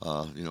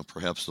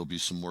 perhaps there'll be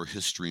some more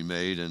history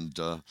made and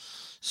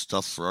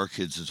stuff for our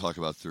kids to talk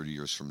about 30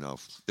 years from now,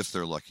 if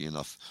they're lucky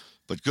enough.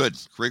 But good,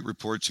 great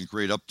reports and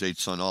great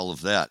updates on all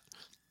of that.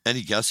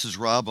 Any guesses,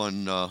 Rob,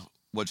 on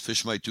what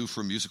Phish might do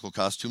for a musical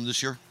costume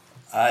this year?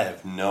 I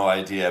have no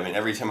idea. I mean,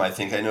 every time I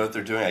think I know what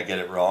they're doing, I get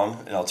it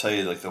wrong. And I'll tell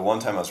you, like, the one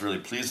time I was really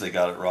pleased they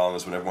got it wrong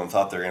was when everyone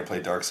thought they were going to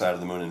play Dark Side of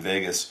the Moon in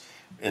Vegas,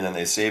 and then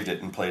they saved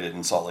it and played it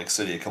in Salt Lake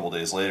City a couple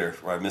days later,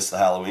 where I missed the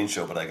Halloween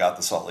show, but I got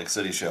the Salt Lake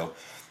City show.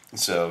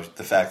 So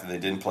the fact that they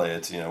didn't play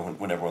it,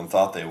 when everyone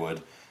thought they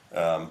would,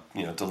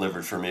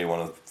 delivered for me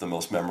one of the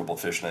most memorable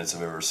Phish nights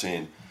I've ever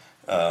seen.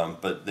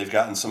 But they've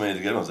gotten so many of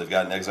the good ones. They've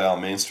gotten Exile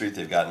on Main Street.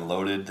 They've gotten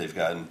Loaded. They've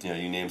gotten,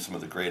 you name some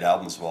of the great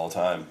albums of all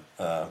time.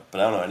 But I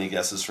don't know, any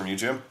guesses from you,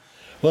 Jim?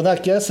 Well,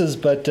 not guesses,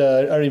 but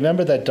I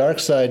remember that Dark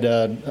Side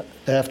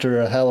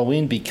after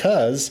Halloween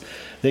because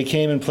they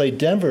came and played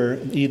Denver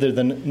either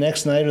the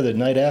next night or the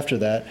night after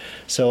that.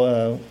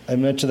 So I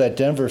went to that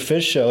Denver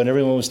Phish show, and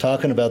everyone was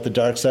talking about the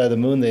Dark Side of the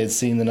Moon they had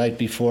seen the night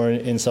before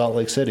in Salt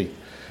Lake City.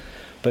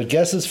 But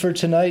guesses for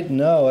tonight?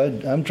 No,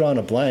 I'm drawing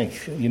a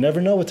blank. You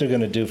never know what they're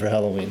going to do for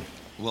Halloween.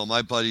 Well,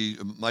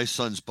 my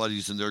son's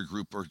buddies in their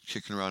group are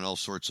kicking around all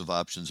sorts of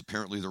options.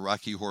 Apparently, the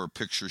Rocky Horror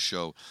Picture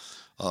Show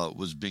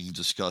was being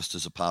discussed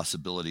as a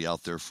possibility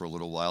out there for a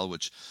little while,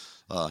 which,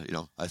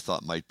 I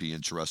thought might be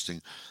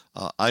interesting.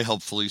 I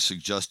helpfully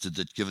suggested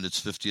that given its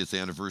 50th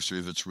anniversary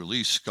of its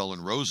release, Skull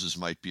and Roses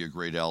might be a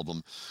great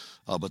album.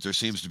 But there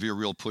seems to be a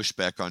real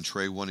pushback on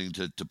Trey wanting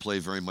to play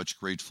very much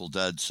Grateful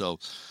Dead. So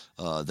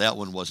that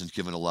one wasn't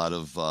given a lot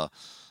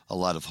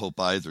of hope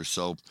either.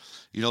 So,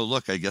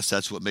 look, I guess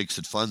that's what makes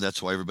it fun.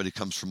 That's why everybody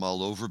comes from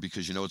all over,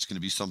 because it's going to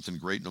be something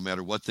great no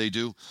matter what they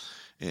do.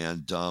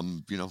 And,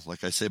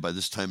 like I say, by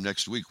this time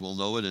next week, we'll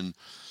know it, and,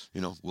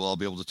 we'll all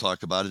be able to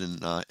talk about it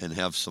and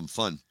have some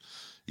fun.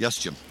 Yes,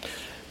 Jim?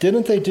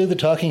 Didn't they do the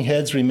Talking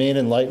Heads Remain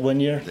in Light one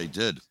year? They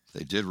did.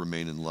 They did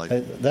Remain in Light.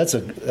 That's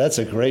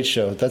a great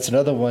show. That's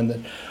another one that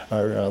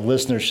our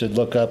listeners should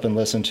look up and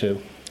listen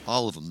to.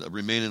 All of them.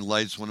 Remain in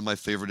Light is one of my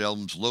favorite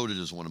albums. Loaded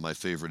is one of my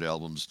favorite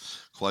albums.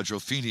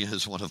 Quadrophenia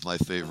is one of my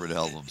favorite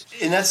albums.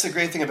 And that's the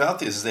great thing about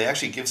these is they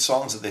actually give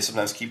songs that they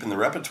sometimes keep in the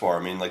repertoire.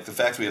 I mean, like the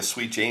fact we have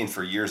Sweet Jane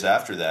for years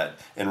after that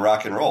and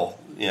Rock and Roll.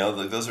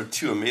 Those are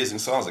two amazing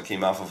songs that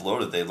came off of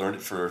Loaded. They learned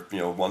it for,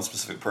 one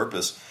specific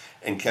purpose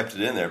and kept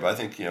it in there. But I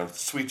think,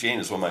 Sweet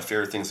Jane is one of my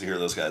favorite things to hear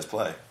those guys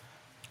play.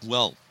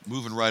 Well,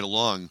 moving right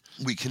along,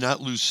 we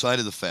cannot lose sight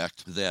of the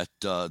fact that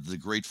the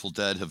Grateful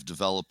Dead have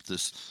developed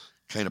this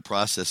kind of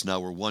process now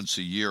where once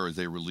a year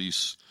they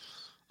release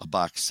a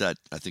box set.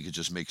 I think it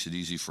just makes it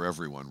easy for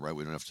everyone, right?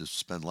 We don't have to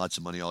spend lots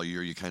of money all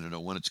year. You kind of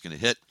know when it's going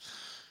to hit.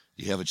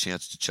 You have a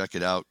chance to check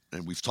it out.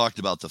 And we've talked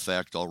about the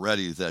fact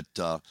already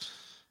that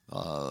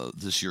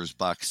this year's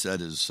box set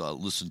is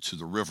Listen to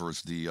the River,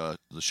 the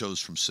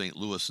shows from St.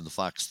 Louis and the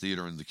Fox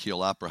Theater and the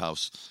Kiel Opera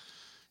House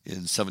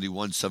in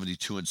 71,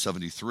 72, and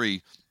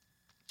 73.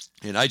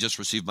 And I just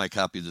received my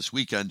copy this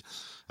weekend,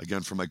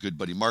 again, from my good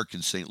buddy Mark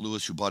in St.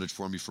 Louis, who bought it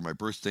for me for my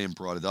birthday and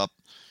brought it up.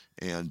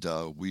 And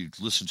we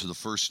listened to the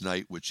first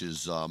night, which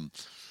is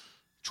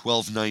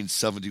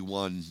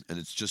 12/9/71, and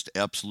it's just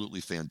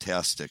absolutely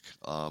fantastic.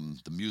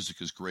 The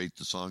music is great.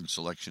 The song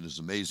selection is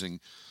amazing.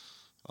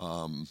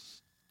 On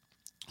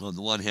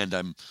the one hand,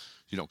 I'm,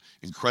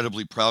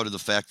 incredibly proud of the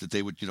fact that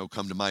they would,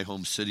 come to my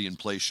home city and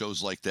play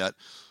shows like that.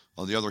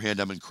 On the other hand,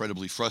 I'm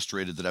incredibly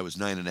frustrated that I was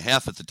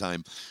 9.5 at the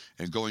time,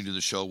 and going to the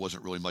show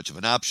wasn't really much of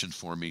an option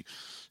for me.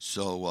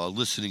 So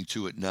listening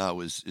to it now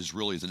is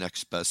really the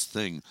next best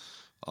thing.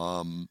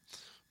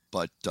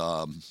 But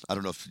I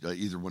don't know if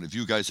either one of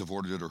you guys have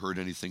ordered it or heard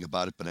anything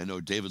about it, but I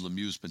know David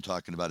Lemieux's been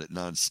talking about it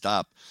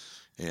nonstop,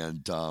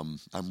 and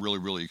I'm really,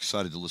 really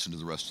excited to listen to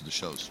the rest of the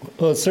shows.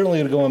 Well, it's certainly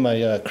going to go on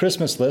my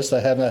Christmas list. I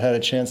have not had a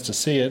chance to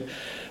see it,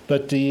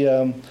 but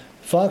the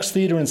Fox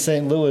Theater in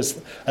St. Louis,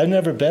 I've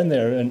never been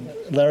there. And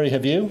Larry,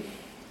 have you?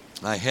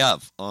 I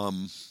have. I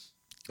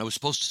was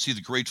supposed to see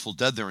the Grateful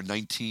Dead there in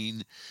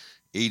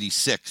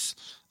 1986.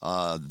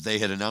 They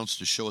had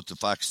announced a show at the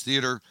Fox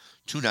Theater,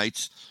 2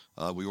 nights.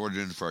 We ordered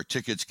in for our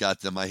tickets,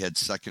 got them. I had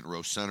second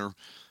row center.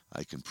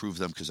 I can prove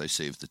them because I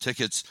saved the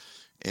tickets.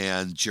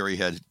 And Jerry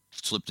had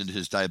slipped into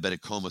his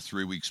diabetic coma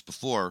 3 weeks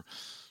before,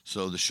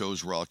 so the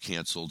shows were all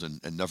canceled and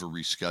never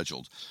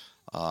rescheduled.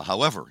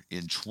 However,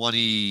 in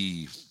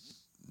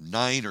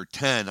 2009 or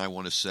 10, I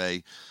want to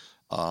say,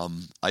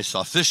 I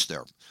saw Phish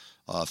there.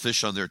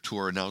 Phish on their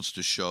tour announced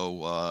a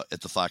show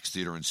at the Fox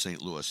Theater in St.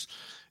 Louis.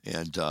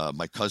 And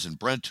my cousin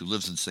Brent, who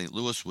lives in St.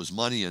 Louis, was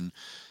money and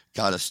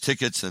got us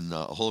tickets, and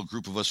a whole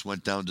group of us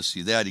went down to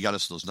see that. He got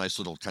us those nice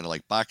little kind of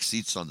like box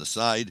seats on the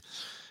side,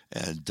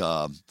 and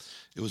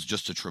it was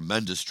just a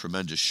tremendous,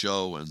 tremendous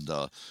show. And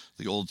the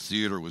old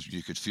theater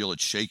you could feel it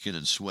shaking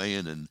and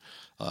swaying, and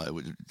it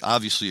was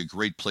obviously a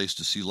great place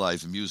to see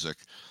live music.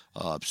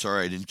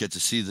 Sorry I didn't get to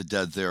see the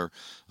Dead there,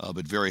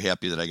 but very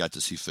happy that I got to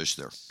see Phish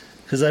there.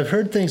 Because I've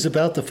heard things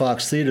about the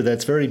Fox Theater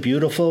that's very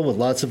beautiful with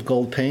lots of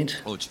gold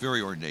paint. Oh, it's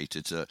very ornate.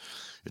 It's a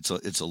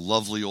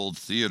lovely old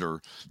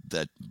theater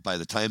that by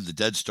the time the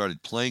Dead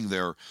started playing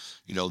there,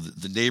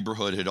 the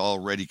neighborhood had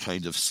already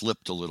kind of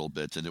slipped a little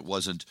bit, and it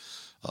wasn't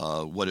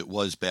what it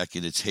was back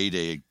in its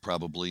heyday,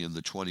 probably in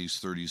the 20s,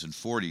 30s, and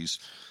 40s,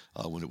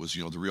 when it was,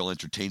 the real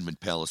entertainment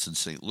palace in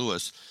St.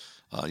 Louis.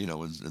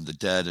 and the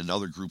Dead and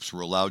other groups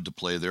were allowed to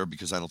play there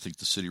because I don't think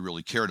the city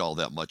really cared all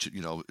that much,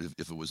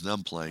 if it was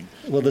them playing.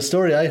 Well, the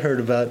story I heard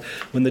about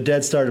when the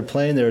Dead started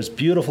playing there is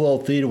beautiful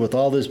old theater with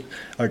all this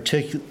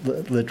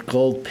articulate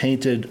gold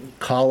painted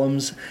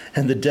columns,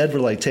 and the Dead were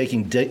like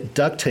taking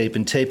duct tape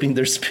and taping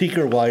their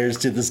speaker wires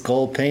to this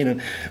gold paint,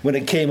 and when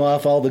it came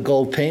off, all the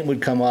gold paint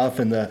would come off,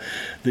 and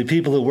the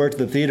people who worked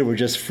the theater were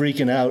just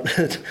freaking out.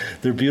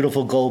 Their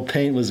beautiful gold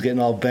paint was getting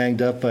all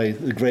banged up by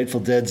the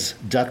Grateful Dead's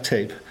duct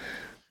tape.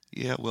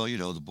 Yeah, well,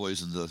 the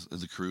boys in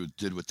the crew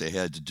did what they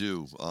had to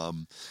do.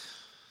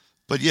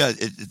 But yeah,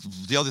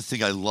 the other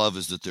thing I love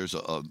is that there's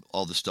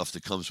all the stuff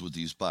that comes with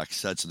these box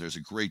sets, and there's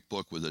a great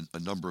book with a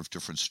number of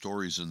different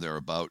stories in there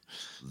about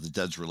the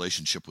Dead's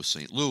relationship with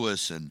St.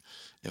 Louis and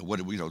what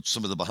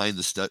some of the behind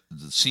the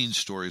scenes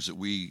stories that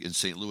we in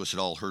St. Louis had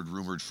all heard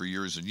rumored for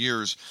years and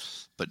years,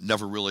 but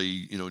never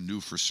really knew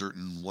for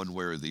certain one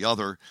way or the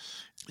other.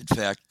 In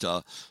fact,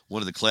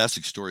 one of the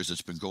classic stories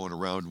that's been going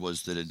around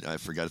was that I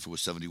forgot if it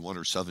was 71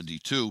 or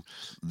 72,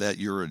 that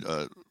year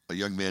a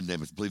young man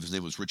named, I believe his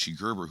name was Richie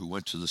Gerber, who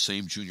went to the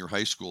same junior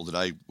high school that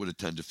I would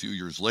attend a few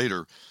years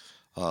later,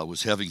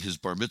 was having his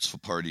bar mitzvah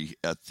party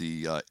at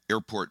the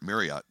Airport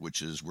Marriott,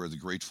 which is where the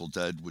Grateful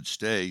Dead would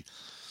stay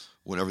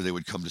whenever they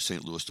would come to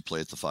St. Louis to play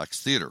at the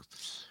Fox Theater.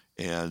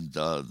 And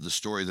the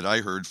story that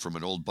I heard from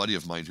an old buddy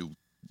of mine who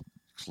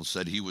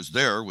said he was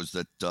there was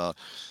that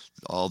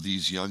all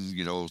these young,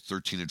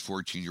 13 and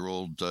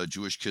 14-year-old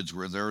Jewish kids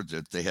were in there,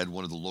 that they had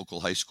one of the local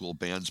high school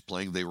bands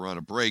playing. They were on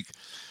a break,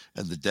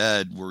 and the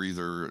Dead were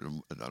either, I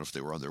don't know if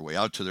they were on their way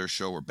out to their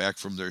show or back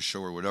from their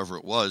show or whatever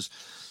it was,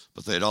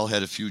 but they had all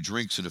had a few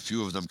drinks, and a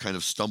few of them kind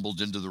of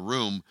stumbled into the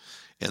room,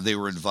 and they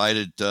were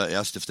invited,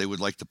 asked if they would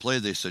like to play.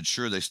 They said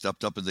sure. They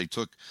stepped up and they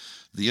took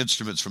the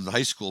instruments from the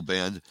high school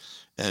band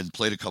and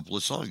played a couple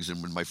of songs.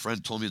 And when my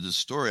friend told me this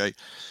story,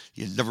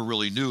 you never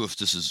really knew if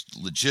this is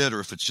legit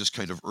or if it's just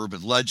kind of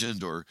urban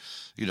legend or,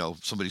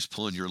 somebody's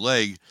pulling your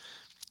leg.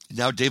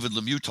 Now David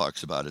Lemieux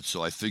talks about it,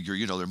 so I figure,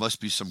 there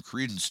must be some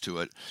credence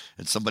to it.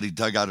 And somebody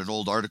dug out an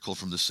old article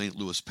from the St.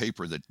 Louis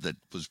paper that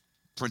was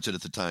printed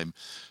at the time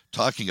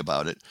talking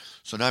about it.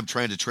 So now I'm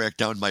trying to track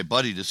down my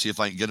buddy to see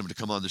if I can get him to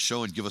come on the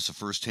show and give us a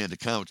first-hand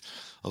account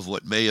of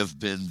what may have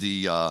been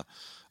the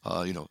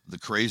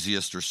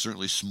craziest or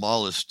certainly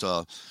smallest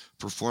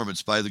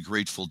performance by the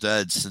Grateful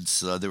Dead since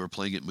they were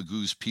playing at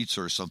Magoo's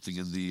Pizza or something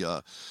in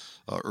the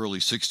early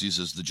 60s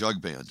as the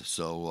Jug Band.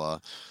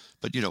 So,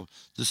 but,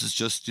 this is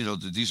just,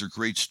 these are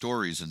great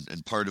stories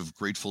and part of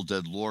Grateful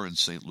Dead lore in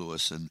St.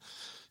 Louis. And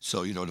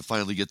so, to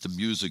finally get the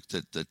music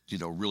that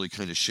really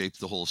kind of shaped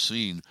the whole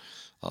scene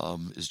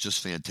is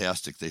just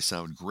fantastic. They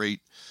sound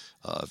great.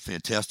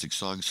 Fantastic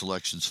song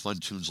selections, fun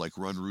tunes like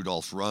Run,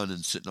 Rudolph, Run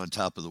and Sitting on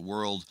Top of the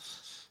World.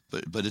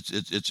 But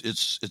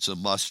it's a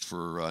must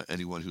for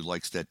anyone who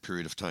likes that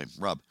period of time.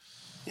 Rob.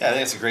 Yeah, I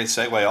think it's a great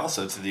segue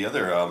also to the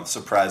other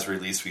surprise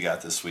release we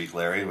got this week,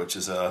 Larry, which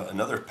is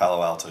another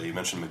Palo Alto. You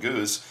mentioned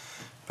Magoo's,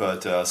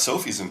 but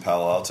Sophie's in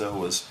Palo Alto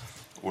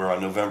were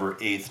on November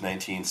 8th,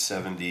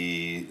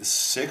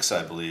 1976,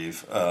 I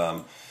believe.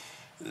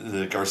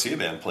 The Garcia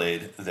Band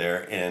played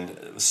there,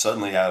 and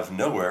suddenly out of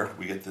nowhere,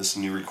 we get this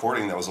new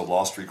recording that was a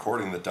lost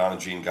recording that Donna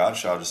Jean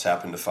Godchaux just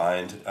happened to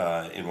find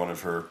in one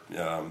of her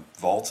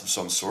vaults of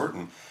some sort,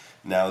 and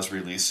now has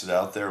released it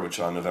out there, which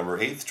on November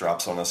 8th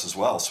drops on us as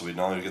well. So we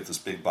not only get this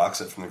big box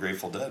set from the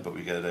Grateful Dead, but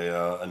we get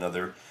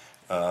another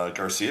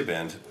Garcia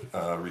Band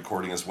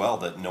recording as well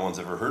that no one's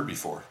ever heard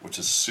before, which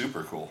is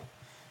super cool.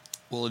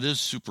 Well, it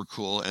is super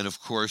cool, and of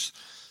course,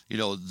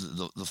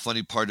 the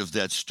funny part of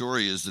that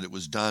story is that it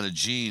was Donna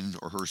Jean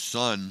or her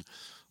son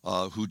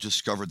who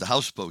discovered the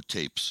houseboat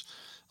tapes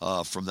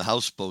from the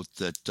houseboat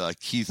that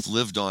Keith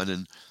lived on.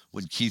 And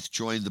when Keith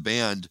joined the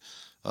band,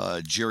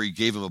 Jerry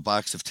gave him a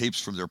box of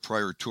tapes from their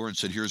prior tour and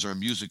said, here's our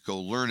music, go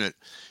learn it.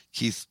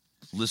 Keith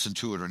listened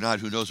to it or not,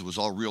 who knows, it was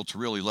all reel to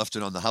reel. He left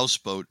it on the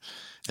houseboat.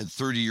 And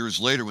 30 years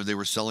later, when they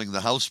were selling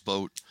the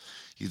houseboat,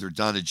 either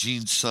Donna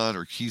Jean's son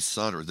or Keith's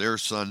son or their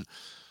son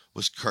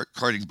was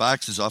carting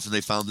boxes off, and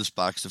they found this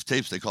box of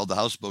tapes. They called the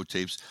houseboat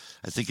tapes.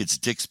 I think it's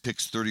Dick's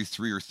Picks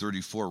 33 or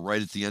 34, right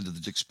at the end of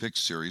the Dick's Picks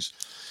series.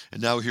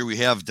 And now here we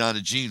have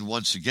Donna Jean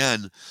once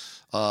again,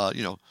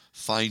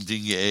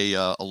 finding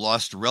a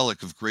lost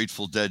relic of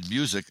Grateful Dead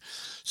music.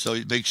 So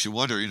it makes you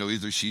wonder,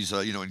 either she's,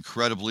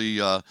 incredibly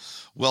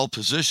well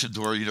positioned,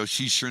 or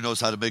she sure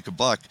knows how to make a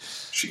buck.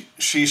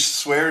 She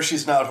swears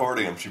she's not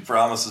hoarding them. She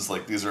promises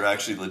like these are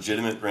actually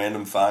legitimate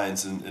random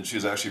finds, and she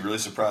was actually really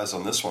surprised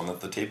on this one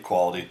that the tape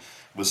quality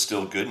was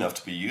still good enough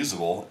to be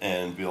usable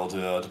and be able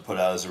to put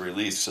out as a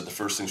release. So the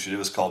first thing she did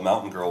was call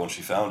Mountain Girl when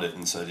she found it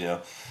and said,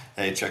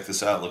 hey, check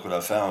this out, look what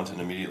I found.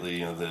 And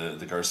immediately,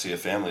 the Garcia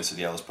family said,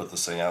 yeah, let's put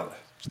this thing out.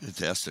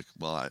 Fantastic.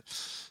 Well,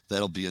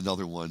 that'll be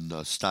another one,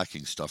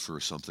 stocking stuffer or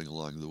something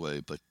along the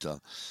way. But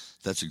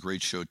that's a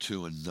great show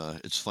too, and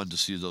it's fun to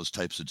see those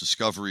types of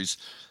discoveries.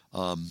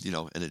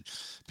 And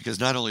because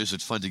not only is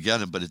it fun to get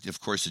them, but of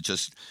course it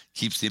just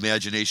keeps the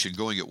imagination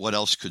going at what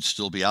else could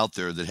still be out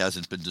there that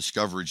hasn't been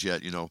discovered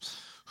yet.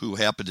 who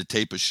happened to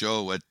tape a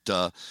show at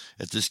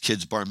this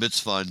kid's bar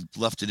mitzvah and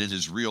left it in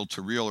his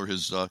reel-to-reel or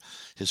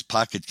his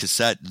pocket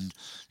cassette, and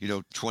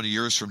 20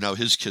 years from now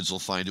his kids will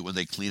find it when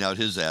they clean out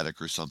his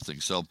attic or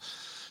something. So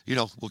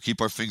we'll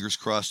keep our fingers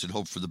crossed and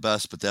hope for the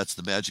best, but that's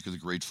the magic of the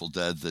Grateful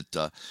Dead,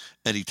 that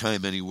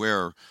anytime,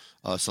 anywhere,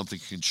 something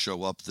can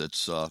show up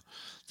that's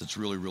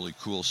really, really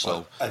cool. So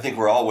well, I think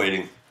we're all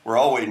waiting. We're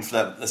all waiting for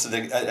that. That's the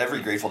thing.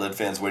 Every Grateful Dead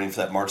fan's waiting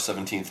for that March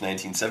 17th,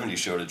 1970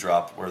 show to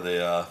drop, where they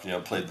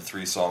played the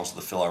 3 songs of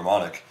the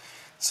Philharmonic.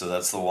 So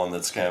that's the one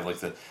that's kind of like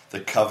the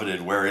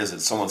coveted. Where is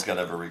it? Someone's got to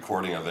have a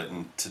recording of it,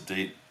 and to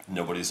date,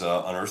 nobody's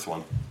unearthed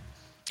one.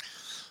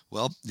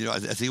 Well, I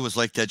think it was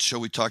like that show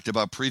we talked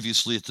about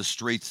previously at the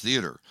Straight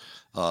Theater,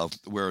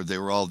 where they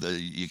were all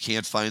you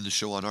can't find the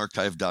show on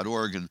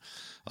archive.org, and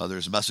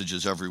there's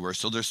messages everywhere.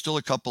 So there's still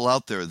a couple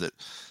out there that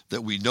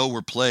we know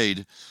were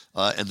played,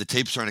 and the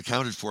tapes aren't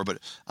accounted for. But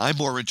I'm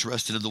more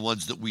interested in the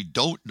ones that we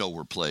don't know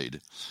were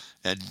played,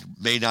 and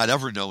may not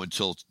ever know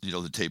until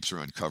the tapes are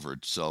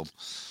uncovered. So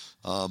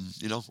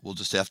we'll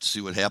just have to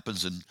see what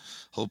happens and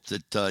hope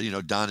that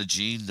Donna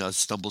Jean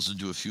stumbles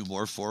into a few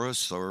more for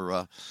us,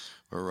 or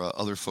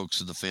other folks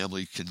in the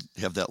family can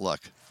have that luck.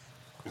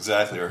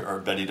 Exactly, or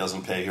Betty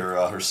doesn't pay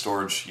her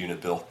storage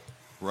unit bill.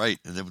 Right,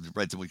 and then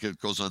it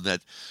goes on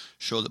that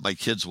show that my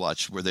kids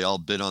watch where they all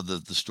bid on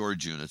the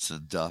storage units,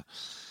 and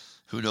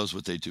who knows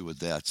what they do with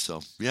that.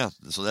 So, yeah,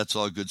 so that's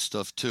all good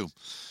stuff, too.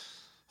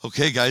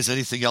 Okay, guys,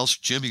 anything else?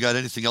 Jim, you got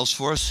anything else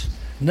for us?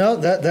 No,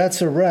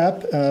 that's a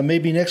wrap.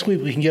 Maybe next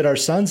week we can get our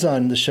sons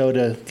on the show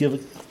to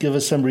give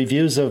us some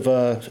reviews of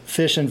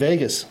Phish in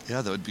Vegas.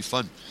 Yeah, that would be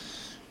fun.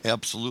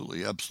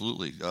 Absolutely.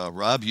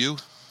 Rob, you?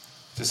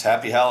 Just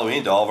happy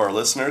Halloween to all of our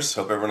listeners.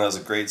 Hope everyone has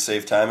a great,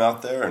 safe time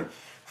out there. And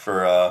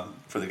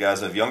for the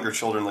guys that have younger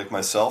children like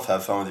myself,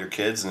 have fun with your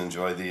kids and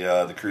enjoy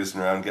the cruising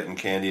around getting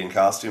candy and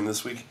costume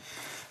this week.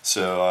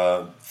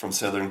 So from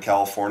Southern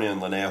California and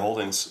Linnea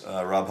Holdings,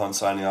 Rob Hunt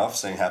signing off,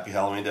 saying happy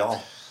Halloween to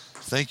all.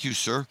 Thank you,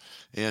 sir.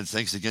 And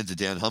thanks again to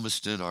Dan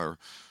Humiston, our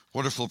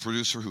wonderful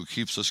producer who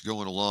keeps us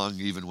going along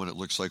even when it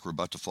looks like we're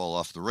about to fall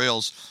off the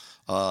rails.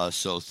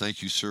 So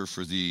thank you, sir,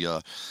 for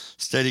the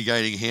steady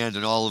guiding hand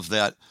and all of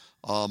that.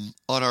 On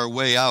our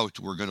way out,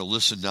 we're going to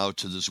listen now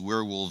to this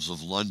Werewolves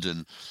of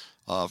London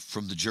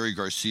from the Jerry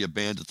Garcia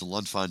Band at the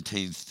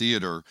Lunfontaine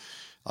Theater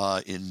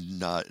in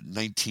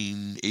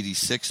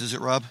 1986, is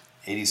it, Rob?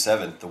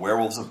 87, the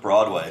Werewolves of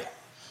Broadway.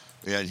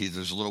 Yeah,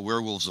 there's a little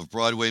Werewolves of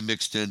Broadway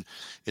mixed in.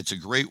 It's a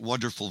great,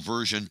 wonderful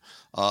version,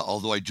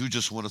 although I do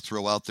just want to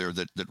throw out there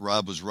that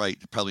Rob was right.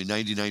 Probably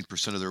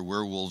 99% of their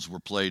werewolves were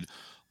played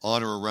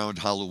on or around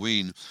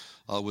Halloween,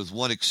 with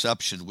one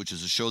exception, which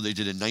is a show they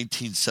did in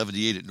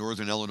 1978 at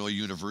Northern Illinois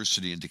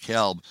University in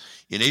DeKalb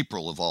in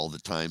April of all the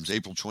times,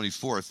 April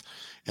 24th,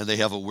 and they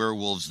have a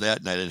Werewolves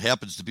that night. It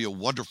happens to be a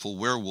wonderful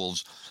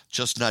Werewolves,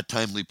 just not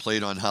timely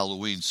played on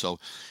Halloween, so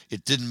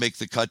it didn't make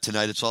the cut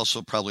tonight. It's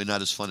also probably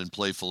not as fun and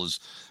playful as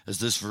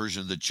this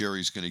version that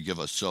Jerry's going to give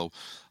us. So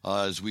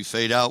as we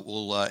fade out,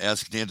 we'll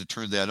ask Dan to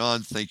turn that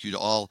on. Thank you to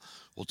all.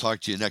 We'll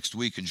talk to you next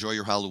week. Enjoy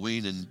your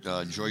Halloween and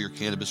enjoy your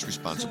cannabis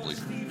responsibly.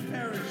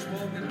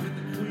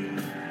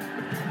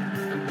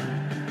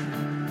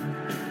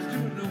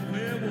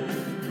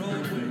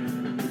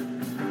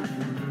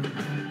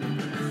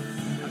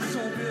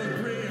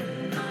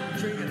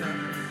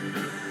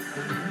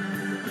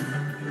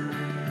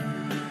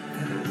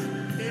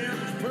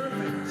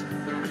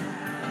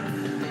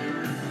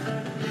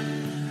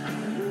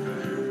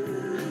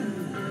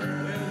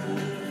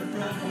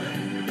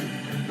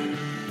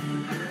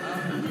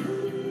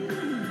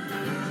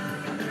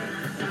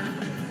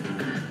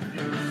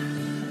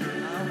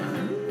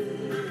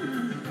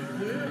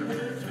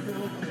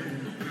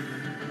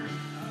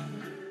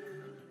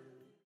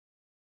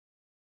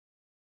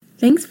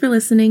 Thanks for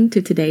listening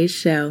to today's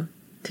show.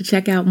 To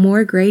check out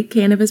more great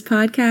cannabis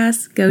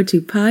podcasts, go to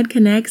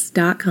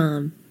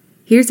podconnects.com.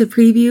 Here's a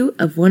preview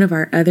of one of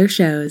our other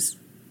shows.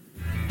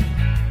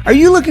 Are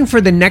you looking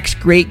for the next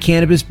great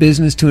cannabis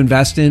business to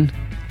invest in?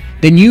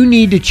 Then you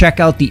need to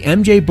check out the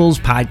MJ Bulls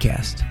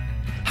podcast.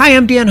 Hi,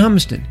 I'm Dan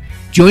Humiston.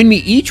 Join me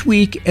each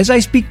week as I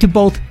speak to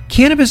both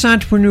cannabis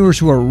entrepreneurs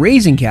who are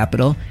raising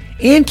capital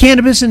and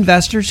cannabis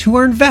investors who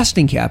are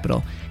investing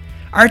capital.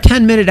 Our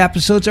 10-minute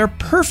episodes are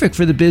perfect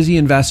for the busy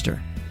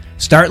investor.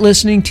 Start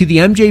listening to the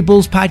MJ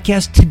Bulls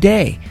podcast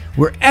today,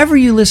 wherever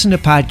you listen to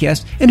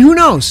podcasts, and who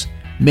knows,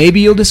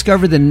 maybe you'll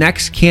discover the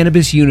next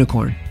cannabis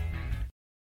unicorn.